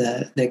lot with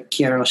the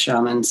Q'ero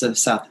shamans of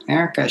South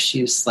America,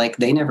 she's like,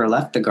 they never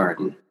left the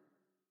garden.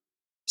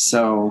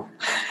 So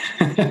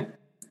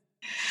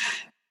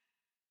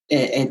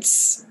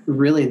it's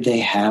really, they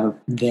have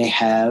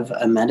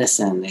a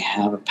medicine, they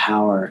have a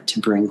power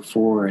to bring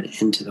forward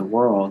into the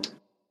world.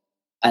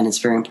 And it's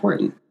very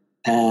important.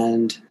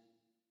 And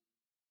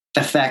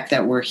the fact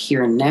that we're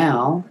here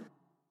now,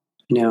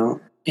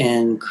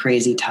 in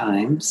crazy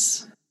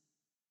times,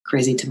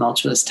 crazy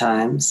tumultuous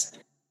times,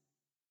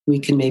 we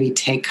can maybe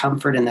take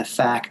comfort in the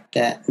fact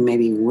that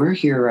maybe we're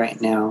here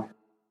right now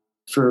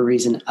for a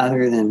reason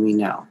other than we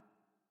know.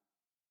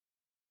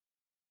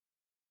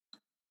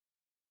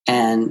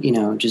 And,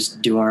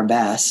 just do our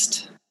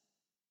best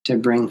to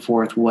bring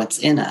forth what's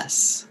in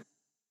us,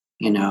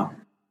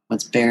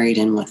 what's buried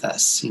in with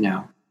us,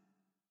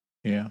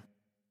 Yeah.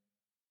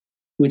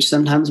 which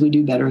sometimes we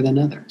do better than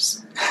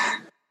others.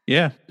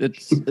 Yeah.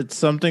 It's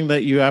something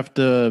that you have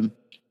to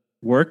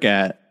work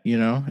at,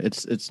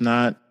 it's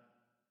not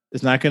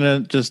going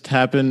to just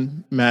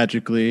happen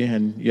magically,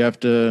 and you have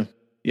to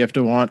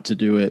want to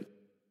do it.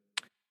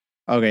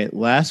 Okay.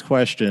 Last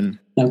question.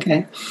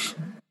 Okay.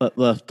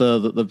 Left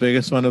the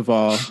biggest one of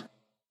all.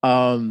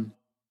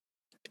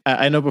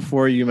 I know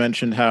before you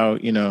mentioned how,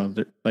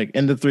 like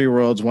in the three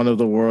worlds, one of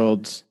the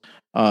worlds,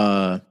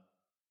 I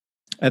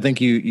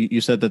think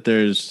you said that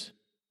there's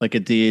like a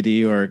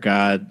deity or a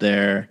god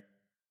there.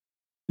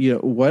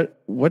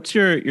 What's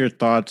your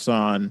thoughts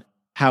on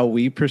how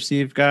we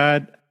perceive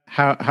God?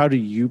 How do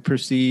you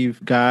perceive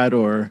God,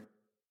 or,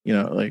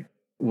 like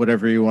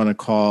whatever you want to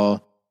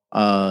call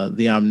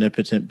the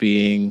omnipotent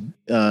being?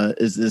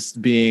 Is this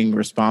being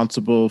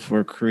responsible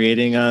for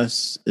creating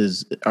us?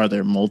 Are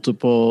there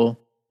multiple?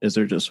 Is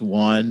there just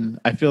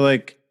one? I feel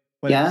like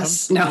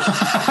yes. No.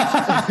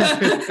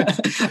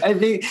 I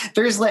think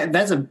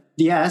that's a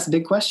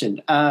big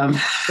question. And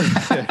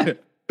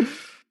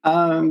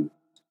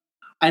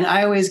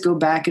I always go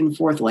back and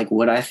forth, like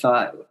what I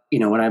thought,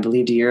 what I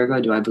believed a year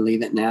ago. Do I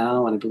believe it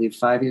now? What I believed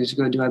 5 years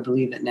ago, do I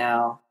believe it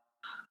now?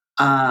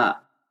 I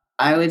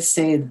would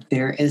say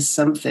there is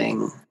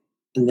something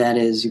that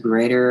is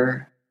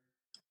greater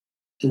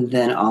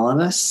than all of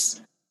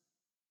us.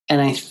 And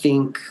I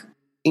think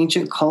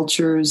ancient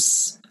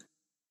cultures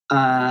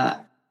tried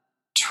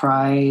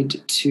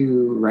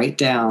to write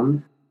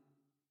down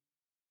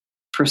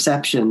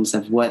perceptions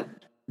of what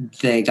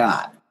they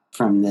got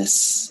from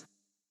this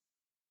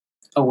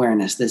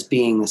awareness, this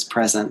being, this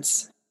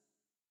presence.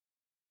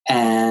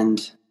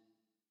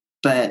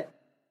 But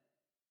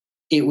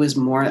it was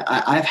more,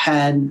 I've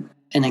had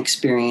an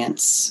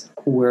experience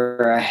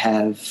where I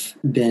have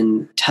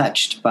been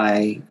touched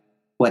by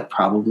what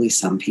probably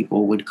some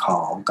people would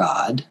call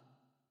God.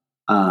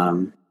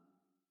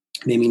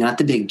 Maybe not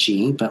the big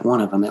G, but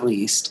one of them at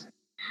least.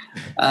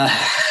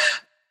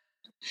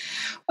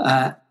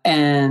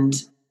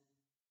 And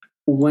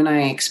when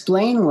I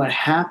explain what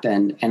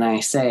happened and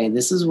I say,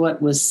 this is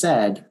what was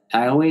said,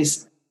 I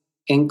always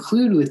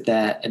include with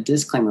that a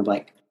disclaimer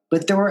like,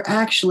 but there were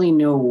actually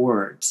no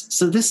words.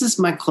 So this is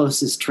my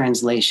closest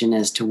translation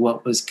as to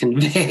what was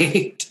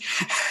conveyed.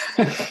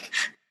 And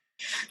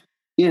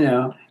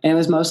it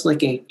was mostly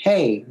like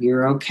hey,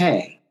 you're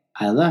okay.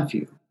 I love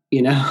you.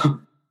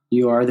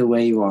 You are the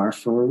way you are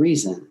for a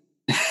reason.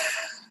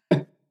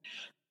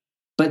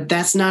 But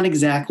that's not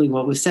exactly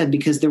what was said,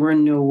 because there were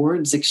no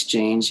words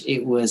exchanged.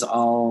 It was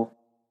all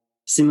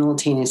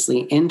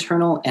simultaneously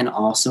internal and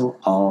also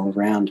all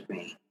around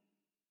me.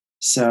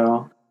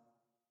 So,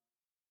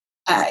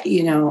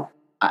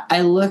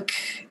 I look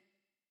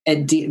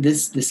at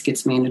this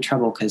gets me into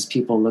trouble because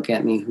people look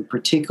at me who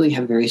particularly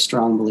have very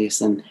strong beliefs,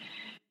 and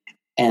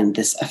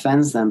this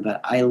offends them. But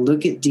I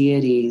look at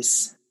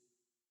deities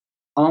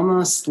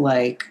almost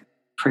like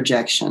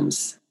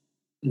projections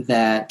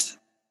that,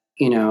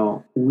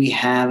 we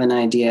have an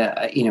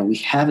idea, we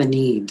have a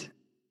need,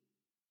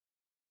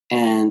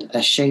 and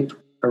a shape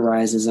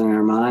arises in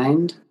our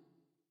mind,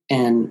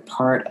 and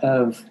part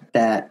of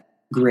that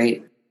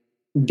great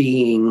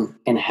being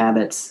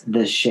inhabits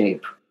this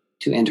shape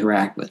to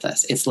interact with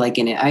us. It's like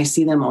I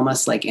see them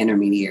almost like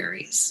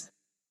intermediaries,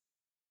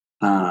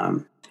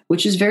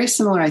 which is very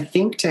similar, I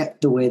think, to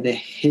the way the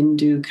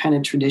Hindu kind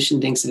of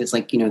tradition thinks of it. It's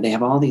like, they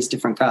have all these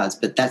different gods,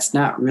 but that's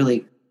not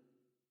really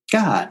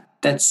God.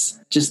 That's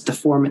just the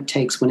form it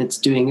takes when it's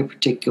doing a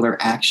particular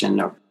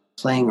action or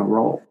playing a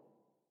role.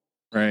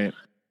 Right.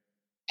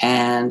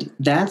 And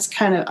that's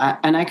kind of,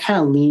 I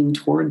kind of lean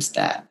towards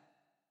that.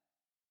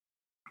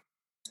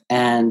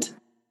 And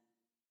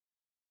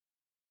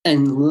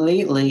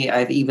lately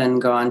I've even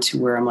gone to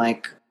where I'm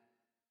like,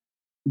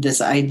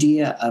 this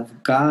idea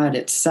of God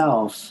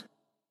itself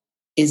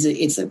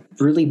it's a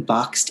really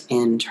boxed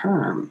in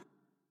term,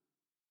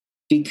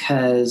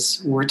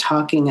 because we're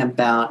talking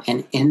about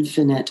an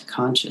infinite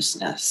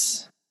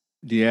consciousness.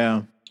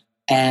 Yeah.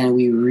 And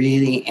we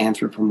really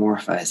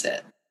anthropomorphize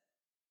it.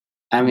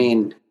 I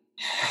mean,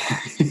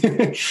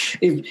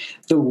 if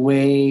the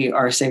way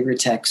our sacred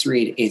texts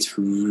read, it's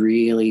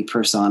really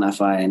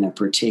personified in a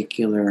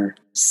particular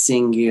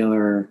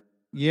singular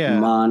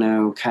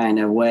mono kind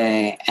of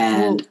way.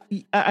 And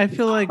I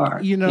feel like,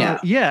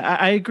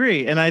 I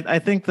agree. And I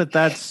think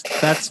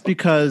that's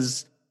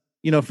because,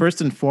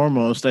 first and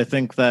foremost, I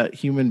think that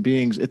human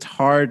beings, it's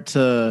hard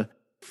to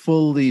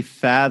fully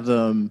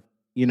fathom,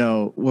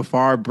 with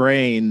our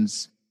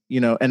brains,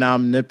 an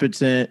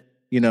omnipotent,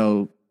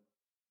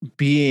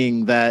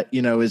 being that,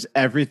 you know, is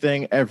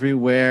everything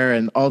everywhere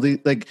and all the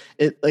like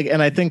it like,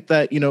 and I think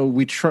that, you know,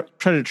 we try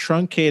to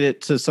truncate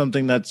it to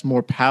something that's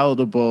more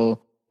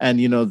palatable, and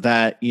you know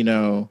that, you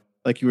know,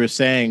 like you were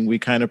saying, we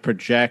kind of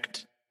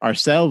project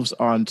ourselves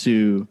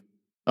onto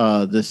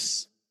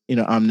this, you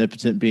know,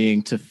 omnipotent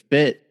being to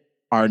fit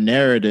our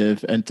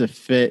narrative and to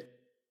fit,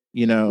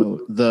 you know,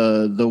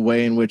 the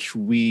way in which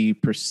we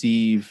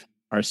perceive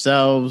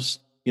ourselves,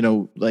 you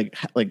know, like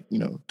you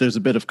know, there's a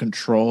bit of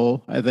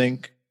control, I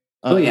think,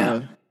 Oh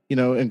yeah. you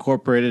know,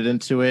 incorporated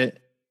into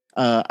it.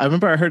 I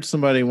remember I heard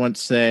somebody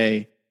once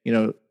say, you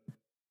know,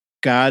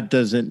 God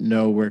doesn't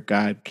know where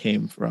God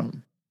came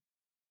from.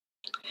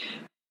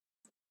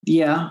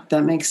 Yeah,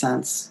 that makes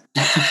sense.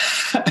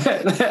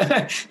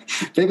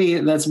 Maybe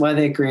that's why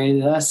they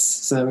created us,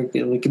 so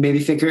we can maybe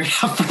figure it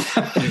out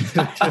for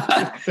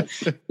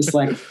them. It's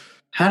like,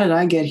 how did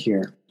I get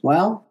here?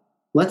 Well,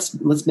 let's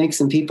make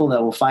some people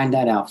that will find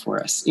that out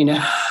for us. You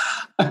know,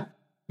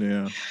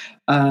 Yeah.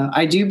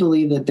 I do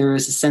believe that there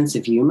is a sense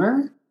of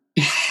humor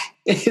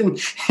in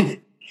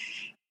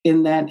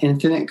that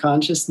infinite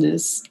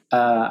consciousness.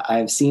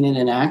 I've seen it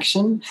in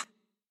action.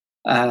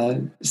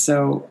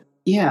 So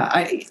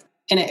yeah,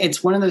 and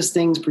it's one of those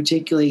things,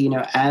 particularly, you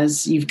know,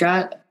 as you've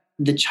got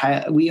the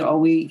child,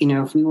 we, you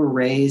know, if we were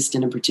raised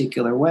in a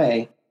particular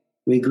way,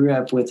 we grew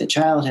up with a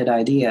childhood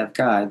idea of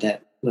God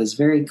that was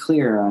very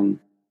clear on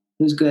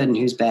who's good and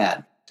who's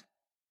bad.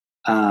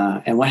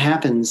 And what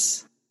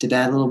happens to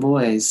bad little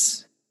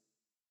boys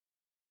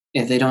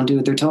if they don't do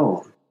what they're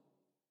told,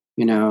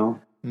 you know,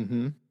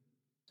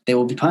 they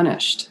will be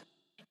punished.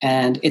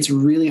 And it's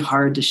really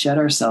hard to shed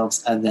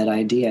ourselves of that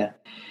idea.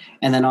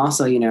 And then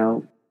also, you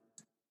know,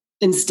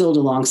 instilled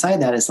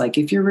alongside that is like,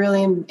 if you're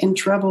really in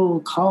trouble,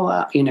 call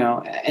out, you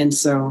know. And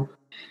so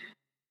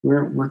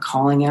we're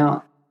calling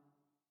out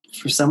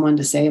for someone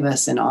to save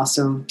us, and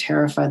also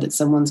terrified that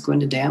someone's going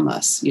to damn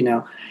us, you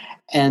know.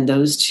 And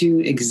those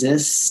two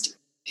exist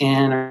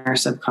in our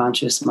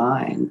subconscious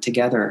mind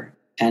together,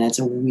 and it's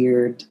a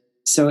weird,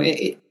 so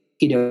it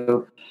you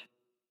know,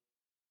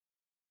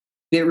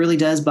 it really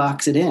does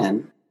box it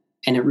in.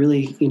 And it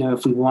really, you know,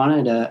 if we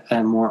wanted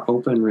a more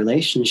open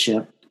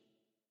relationship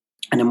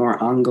and a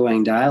more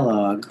ongoing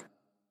dialogue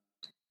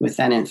with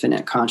that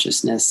infinite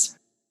consciousness,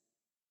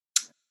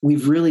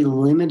 we've really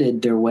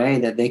limited their way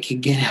that they could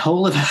get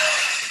hold of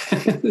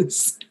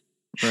us.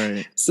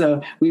 Right.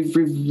 So we've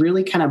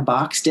really kind of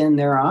boxed in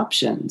their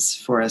options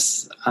for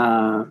us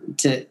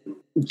to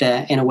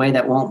that in a way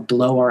that won't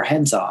blow our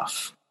heads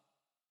off.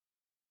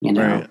 You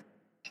know. Right.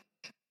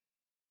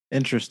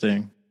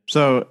 Interesting.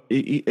 So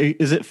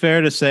is it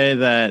fair to say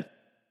that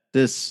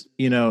this,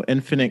 you know,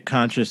 infinite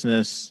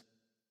consciousness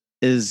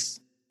is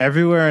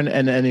everywhere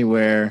and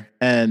anywhere,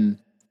 and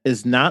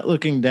is not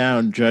looking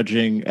down,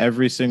 judging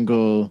every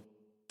single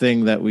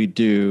thing that we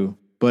do,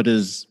 but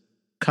is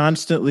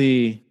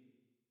constantly,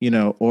 you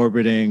know,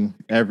 orbiting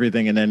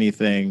everything and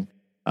anything,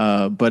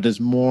 but is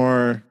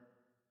more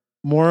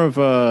of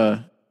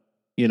a,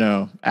 you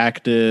know,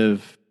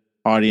 active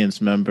audience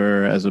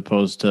member as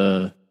opposed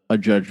to a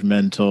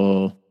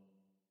judgmental,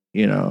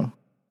 you know,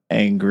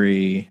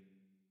 angry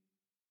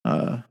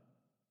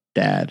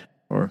dad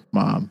or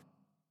mom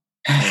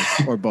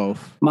or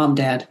both. Mom,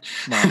 dad.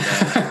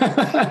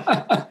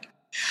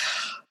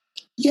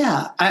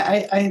 Yeah,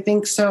 I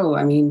think so.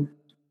 I mean,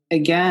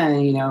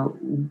 again, you know,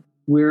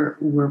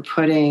 we're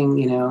putting,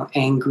 you know,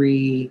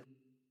 angry,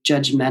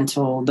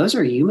 judgmental, those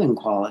are human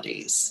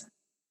qualities.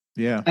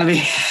 Yeah.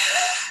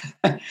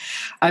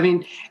 I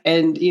mean,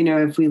 and you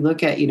know, if we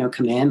look at, you know,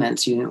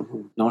 commandments, you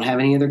know, don't have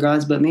any other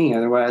gods but me,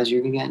 otherwise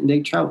you're gonna get in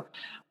big trouble.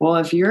 Well,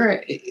 if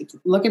you're,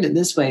 look at it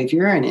this way, if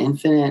you're an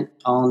infinite,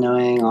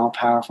 all-knowing,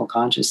 all-powerful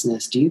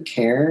consciousness, do you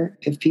care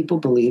if people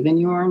believe in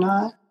you or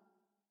not?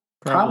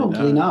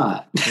 Probably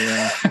not.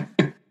 Yeah.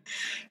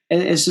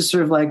 It's just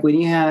sort of like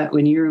when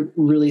you're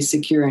really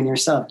secure in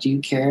yourself, do you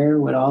care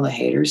what all the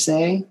haters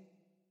say?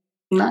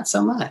 Not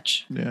so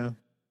much. Yeah.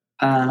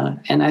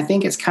 And I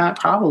think it's kind of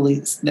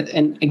probably,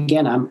 and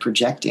again, I'm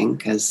projecting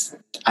because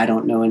I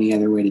don't know any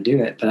other way to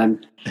do it, but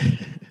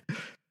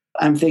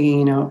I'm thinking,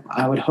 you know,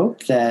 I would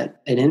hope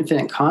that an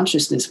infinite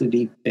consciousness would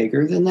be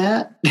bigger than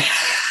that.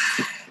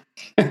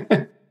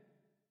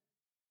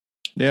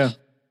 Yeah.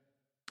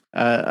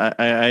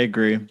 I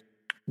agree.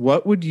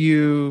 What would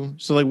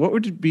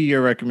be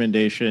your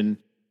recommendation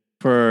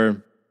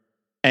for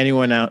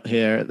anyone out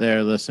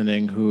there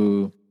listening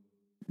who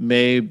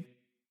may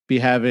be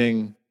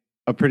having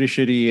a pretty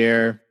shitty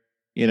year?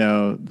 You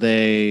know,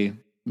 their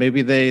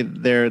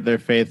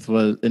faith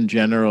was in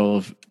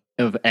general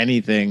of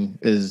anything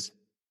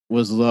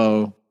was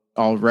low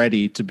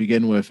already to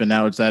begin with, and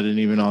now it's at an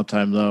even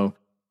all-time low.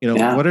 You know,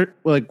 Yeah.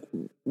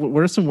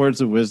 what are some words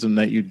of wisdom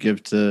that you'd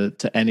give to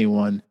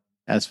anyone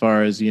as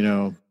far as, you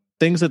know,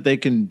 things that they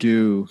can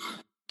do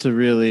to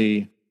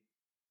really,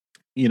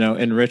 you know,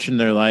 enrich in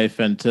their life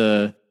and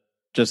to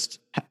just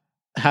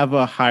have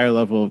a higher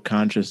level of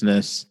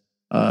consciousness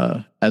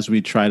as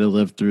we try to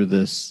live through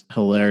this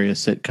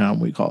hilarious sitcom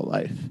we call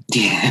life?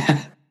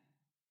 Yeah.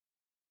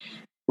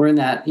 we're in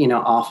that,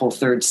 awful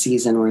third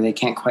season where they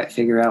can't quite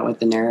figure out what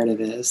the narrative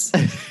is.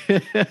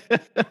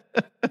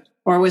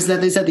 Or is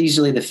that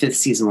usually the fifth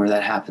season where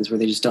that happens, where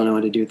they just don't know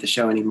what to do with the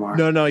show anymore?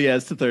 No, yeah,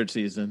 it's the third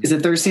season. Is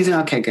it third season?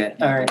 Okay, good.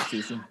 All right.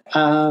 Season.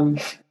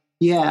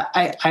 Yeah,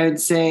 I would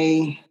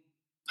say,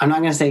 I'm not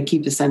going to say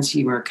keep the sense of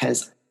humor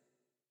because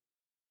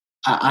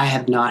I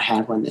have not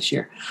had one this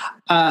year.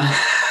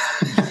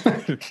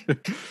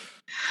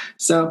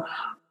 So,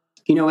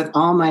 with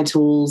all my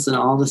tools and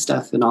all the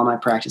stuff and all my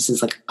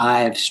practices, like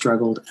I've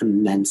struggled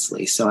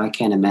immensely. So I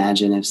can't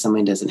imagine if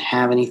someone doesn't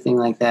have anything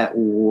like that,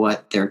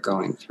 what they're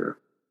going through.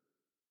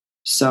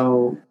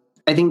 So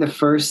I think the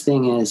first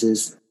thing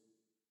is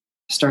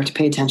start to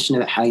pay attention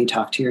to how you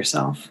talk to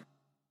yourself.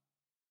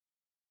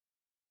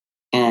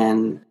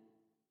 And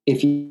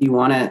if you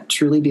want to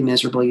truly be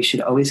miserable, you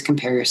should always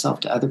compare yourself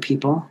to other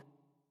people,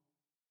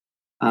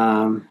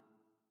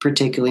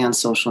 particularly on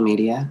social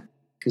media,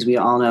 because we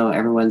all know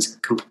everyone's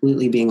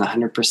completely being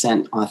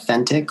 100%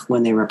 authentic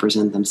when they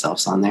represent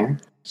themselves on there.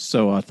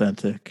 So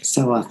authentic.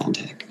 So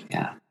authentic,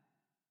 yeah.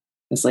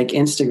 It's like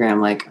Instagram.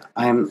 Like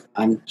I'm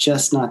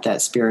just not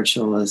that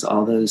spiritual as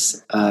all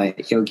those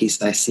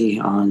yogis I see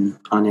on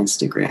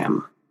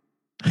Instagram.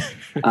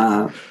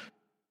 I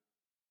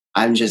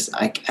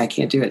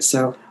can't do it.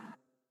 So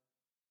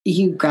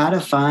you got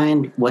to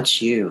find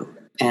what's you,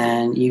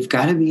 and you've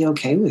got to be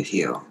okay with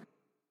you.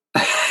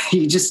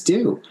 You just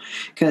do,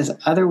 because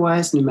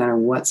otherwise, no matter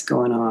what's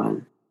going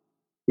on,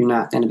 you're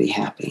not going to be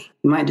happy.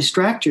 You might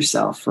distract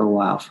yourself for a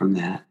while from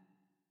that.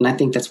 And I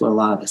think that's what a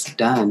lot of us have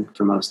done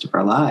for most of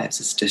our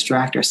lives, is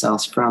distract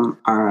ourselves from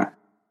our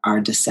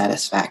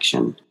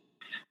dissatisfaction,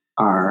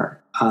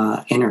 our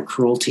inner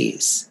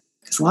cruelties.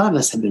 Because a lot of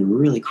us have been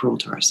really cruel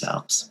to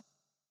ourselves.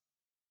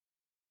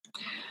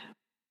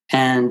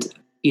 And,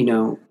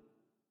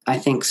 I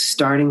think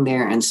starting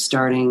there and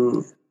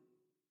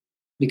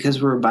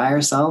because we're by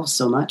ourselves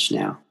so much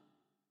now,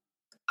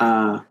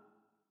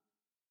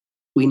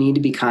 we need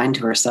to be kind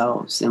to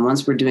ourselves. And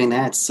once we're doing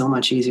that, it's so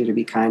much easier to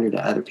be kinder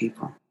to other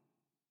people.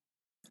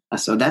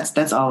 So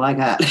that's all I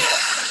got.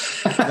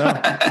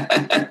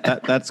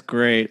 That's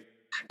great.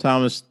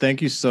 Thomas,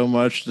 thank you so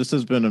much. This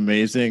has been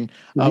amazing.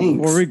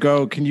 Before we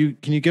go, can you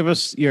give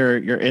us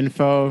your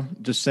info?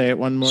 Just say it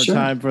one more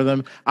time for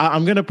them.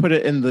 I'm going to put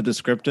it in the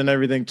description and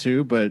everything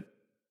too, but.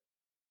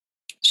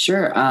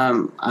 Sure.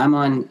 I'm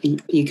on,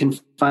 you can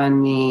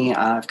find me.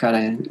 I've got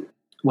a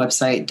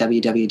website,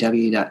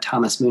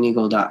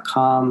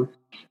 www.thomasmooneygle.com.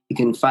 You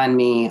can find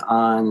me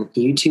on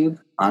YouTube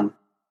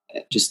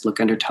just look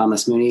under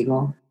Thomas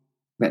Mooneagle.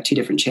 I've got two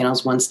different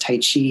channels. One's Tai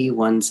Chi,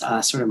 one's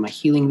sort of my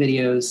healing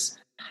videos.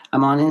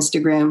 I'm on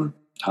Instagram,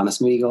 Thomas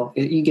Mooneagle.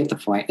 You get the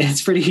point.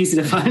 It's pretty easy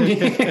to find me.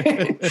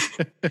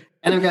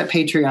 And I've got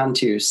Patreon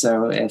too.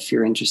 So if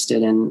you're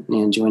interested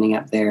in joining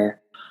up there,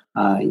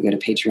 you go to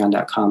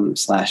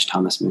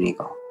patreon.com/Thomas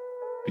Mooneagle.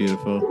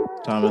 Beautiful.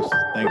 Thomas,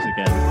 thanks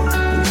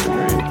again.